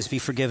your sins, be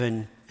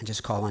forgiven, and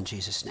just call on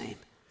Jesus' name.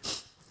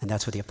 And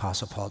that's what the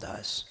Apostle Paul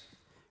does.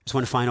 There's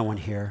one final one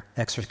here: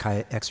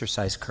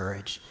 exercise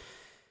courage.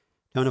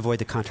 Don't avoid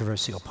the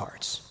controversial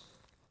parts.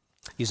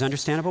 Use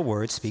understandable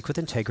words, speak with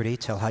integrity,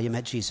 tell how you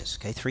met Jesus.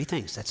 Okay, three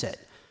things, that's it.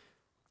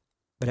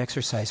 But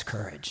exercise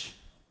courage.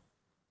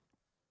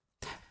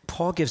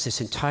 Paul gives this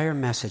entire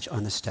message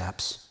on the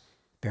steps.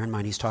 Bear in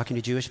mind, he's talking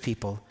to Jewish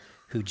people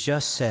who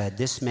just said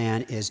this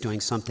man is doing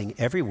something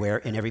everywhere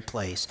in every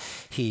place.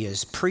 He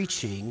is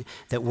preaching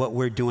that what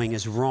we're doing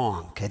is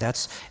wrong. Okay,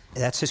 that's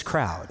his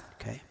crowd.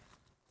 Okay,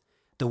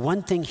 the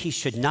one thing he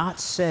should not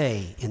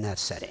say in that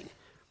setting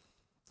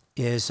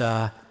is,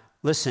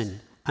 listen,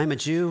 I'm a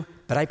Jew,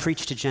 but I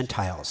preach to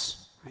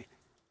Gentiles. Right?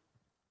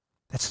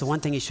 That's the one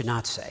thing he should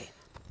not say,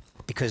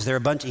 because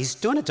he's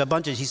saying it to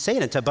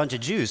a bunch of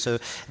Jews, so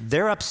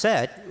they're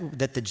upset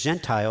that the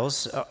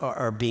Gentiles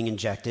are being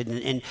injected,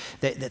 and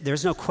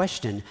there's no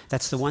question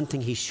that's the one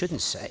thing he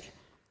shouldn't say.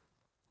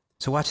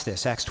 So watch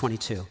this, Acts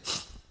 22,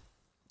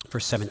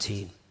 verse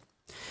 17.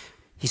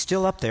 He's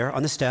still up there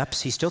on the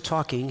steps. He's still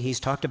talking.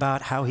 He's talked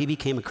about how he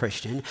became a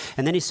Christian.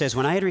 And then he says,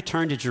 when I had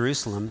returned to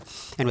Jerusalem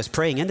and was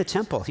praying in the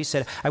temple, he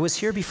said, I was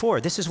here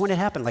before. This is when it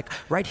happened, like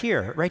right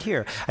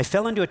here. I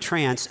fell into a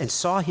trance and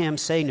saw him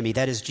saying to me,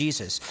 that is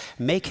Jesus,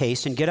 make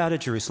haste and get out of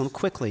Jerusalem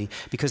quickly,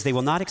 because they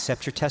will not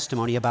accept your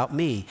testimony about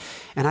me.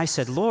 And I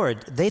said,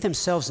 Lord, they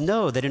themselves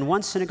know that in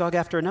one synagogue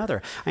after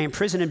another, I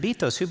imprisoned and beat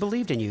those who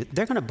believed in you.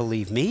 They're going to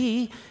believe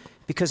me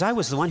because I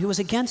was the one who was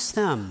against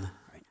them.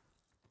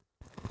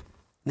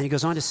 And then he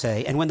goes on to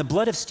say, and when the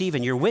blood of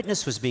Stephen, your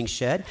witness, was being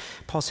shed,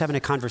 Paul's having a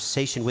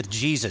conversation with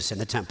Jesus in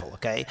the temple,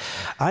 okay?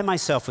 I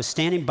myself was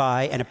standing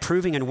by and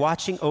approving and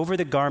watching over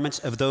the garments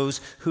of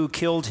those who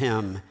killed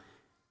him.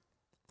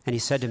 And he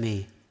said to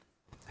me,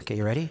 okay,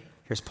 you ready?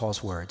 Here's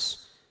Paul's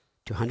words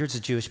to hundreds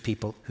of Jewish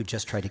people who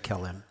just tried to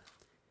kill him.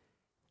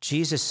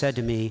 Jesus said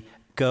to me,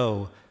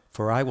 go,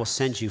 for I will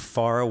send you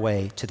far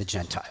away to the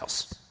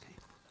Gentiles. Okay.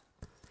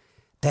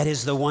 That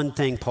is the one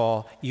thing,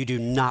 Paul, you do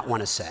not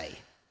want to say.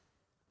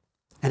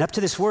 And up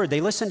to this word,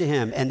 they listened to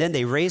him, and then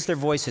they raised their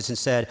voices and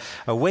said,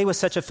 away with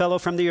such a fellow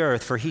from the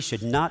earth, for he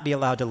should not be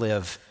allowed to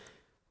live.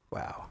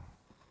 Wow.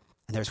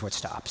 And there's where it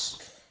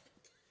stops.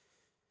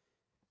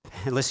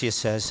 And Lysias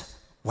says,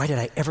 why did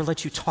I ever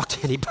let you talk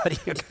to anybody?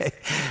 Okay,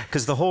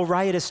 because the whole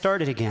riot has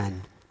started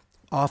again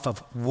off of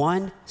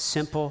one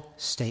simple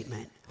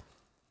statement.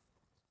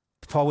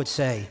 Paul would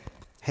say,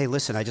 hey,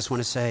 listen, I just want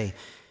to say,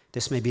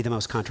 this may be the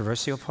most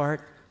controversial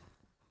part,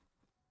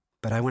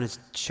 but I want to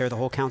share the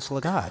whole counsel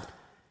of God.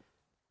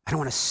 I don't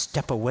want to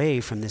step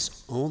away from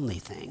this only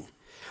thing.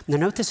 Now,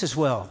 note this as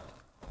well.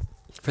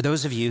 For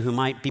those of you who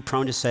might be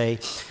prone to say,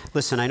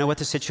 listen, I know what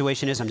the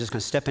situation is. I'm just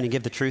going to step in and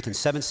give the truth in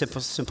 7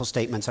 simple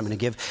statements I'm going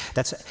to give.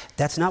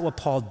 That's not what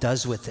Paul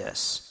does with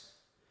this.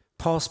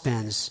 Paul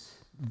spends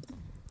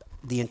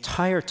the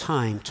entire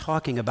time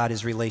talking about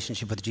his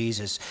relationship with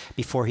Jesus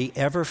before he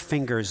ever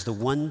fingers the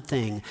one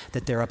thing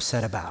that they're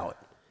upset about.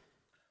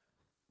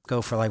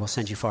 Go, for I will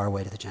send you far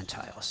away to the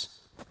Gentiles.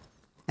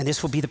 And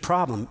this will be the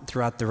problem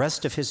throughout the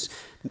rest of his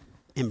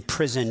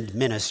imprisoned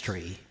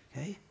ministry.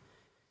 Okay?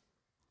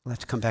 We'll have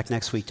to come back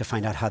next week to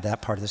find out how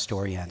that part of the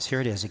story ends.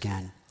 Here it is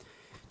again.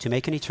 To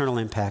make an eternal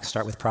impact,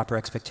 start with proper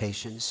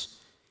expectations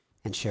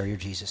and share your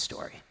Jesus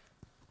story.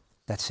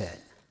 That's it.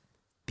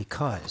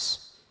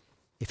 Because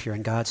if you're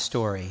in God's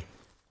story,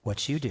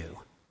 what you do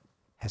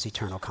has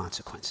eternal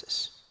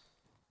consequences.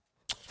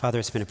 Father,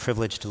 it's been a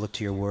privilege to look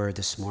to your word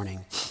this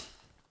morning,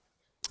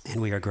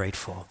 and we are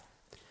grateful.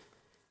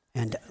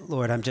 And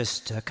Lord, I'm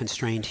just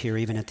constrained here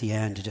even at the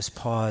end to just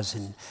pause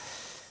and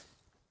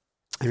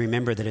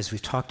remember that as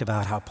we've talked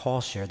about how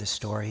Paul shared this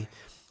story,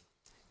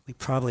 we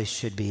probably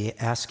should be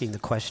asking the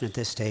question at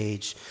this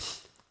stage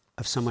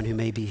of someone who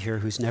may be here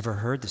who's never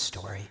heard the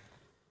story.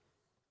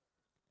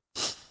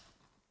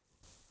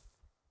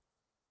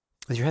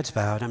 With your heads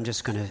bowed, I'm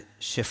just going to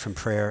shift from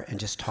prayer and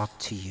just talk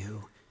to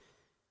you.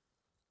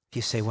 If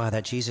you say, wow,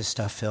 that Jesus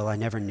stuff, Phil, I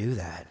never knew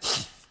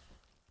that.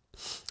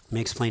 Let me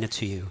explain it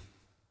to you.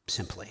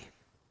 Simply,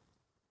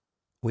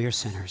 we are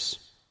sinners.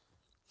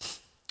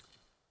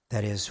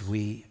 That is,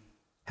 we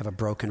have a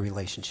broken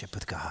relationship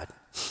with God.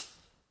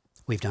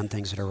 We've done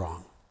things that are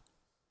wrong.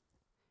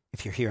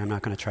 If you're here, I'm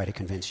not going to try to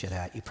convince you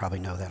that. You probably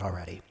know that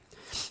already.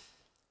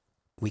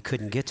 We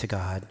couldn't get to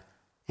God,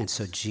 and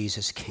so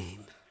Jesus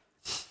came.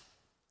 The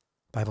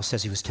Bible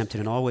says he was tempted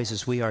in all ways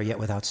as we are, yet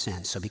without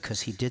sin. So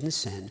because he didn't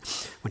sin,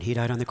 when he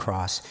died on the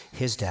cross,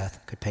 his death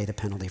could pay the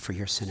penalty for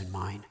your sin and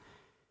mine.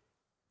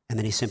 And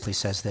then he simply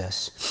says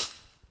this,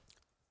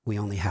 we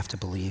only have to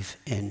believe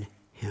in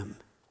him.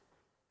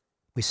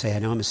 We say, I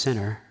know I'm a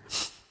sinner.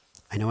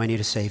 I know I need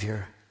a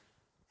Savior.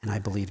 And I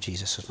believe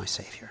Jesus was my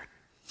Savior.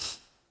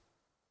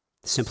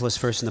 The simplest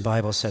verse in the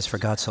Bible says, for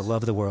God so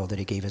loved the world that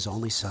he gave his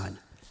only Son,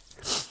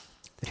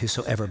 that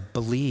whosoever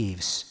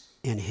believes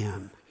in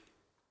him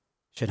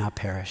should not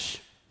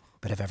perish,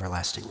 but have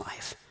everlasting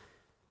life.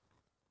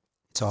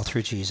 It's all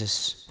through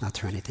Jesus, not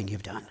through anything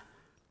you've done.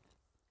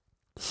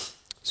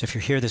 So if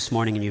you're here this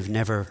morning and you've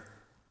never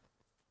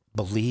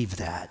believed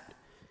that,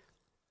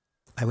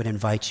 I would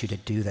invite you to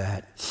do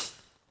that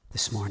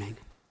this morning.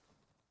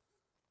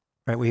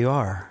 Right where you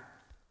are,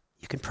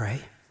 you can pray.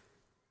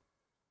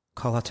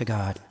 Call out to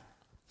God.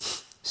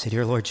 Say,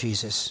 dear Lord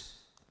Jesus,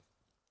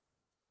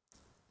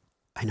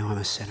 I know I'm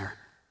a sinner.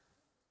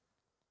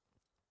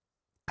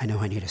 I know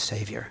I need a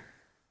Savior.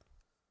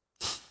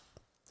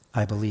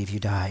 I believe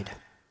you died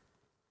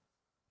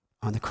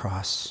on the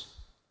cross.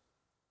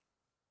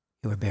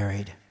 You were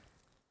buried,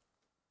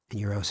 and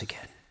you rose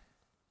again,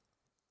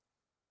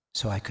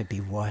 so I could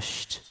be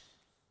washed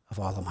of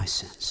all of my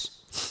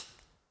sins.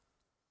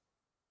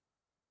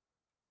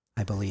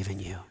 I believe in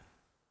you.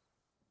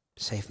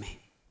 Save me.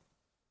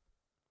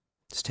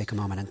 Just take a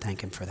moment and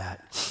thank him for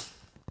that.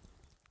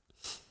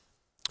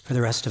 For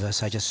the rest of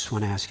us, I just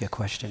want to ask you a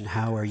question.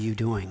 How are you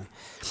doing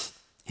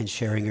in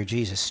sharing your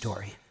Jesus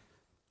story?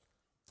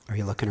 Are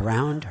you looking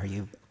around? Are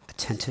you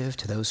attentive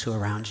to those who are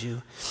around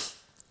you?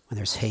 When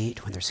there's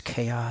hate, when there's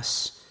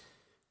chaos,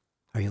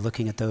 are you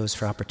looking at those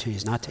for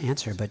opportunities not to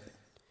answer, but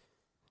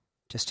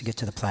just to get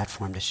to the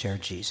platform to share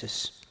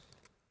Jesus?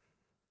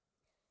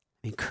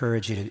 I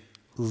encourage you to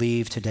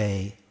leave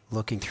today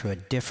looking through a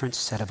different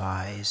set of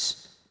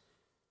eyes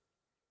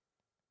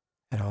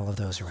at all of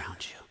those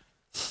around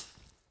you.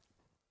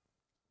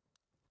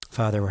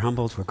 Father, we're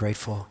humbled, we're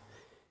grateful,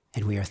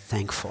 and we are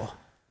thankful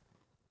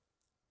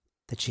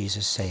that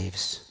Jesus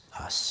saves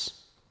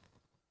us.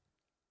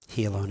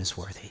 He alone is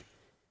worthy.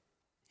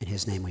 In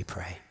his name we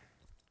pray.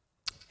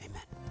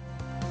 Amen.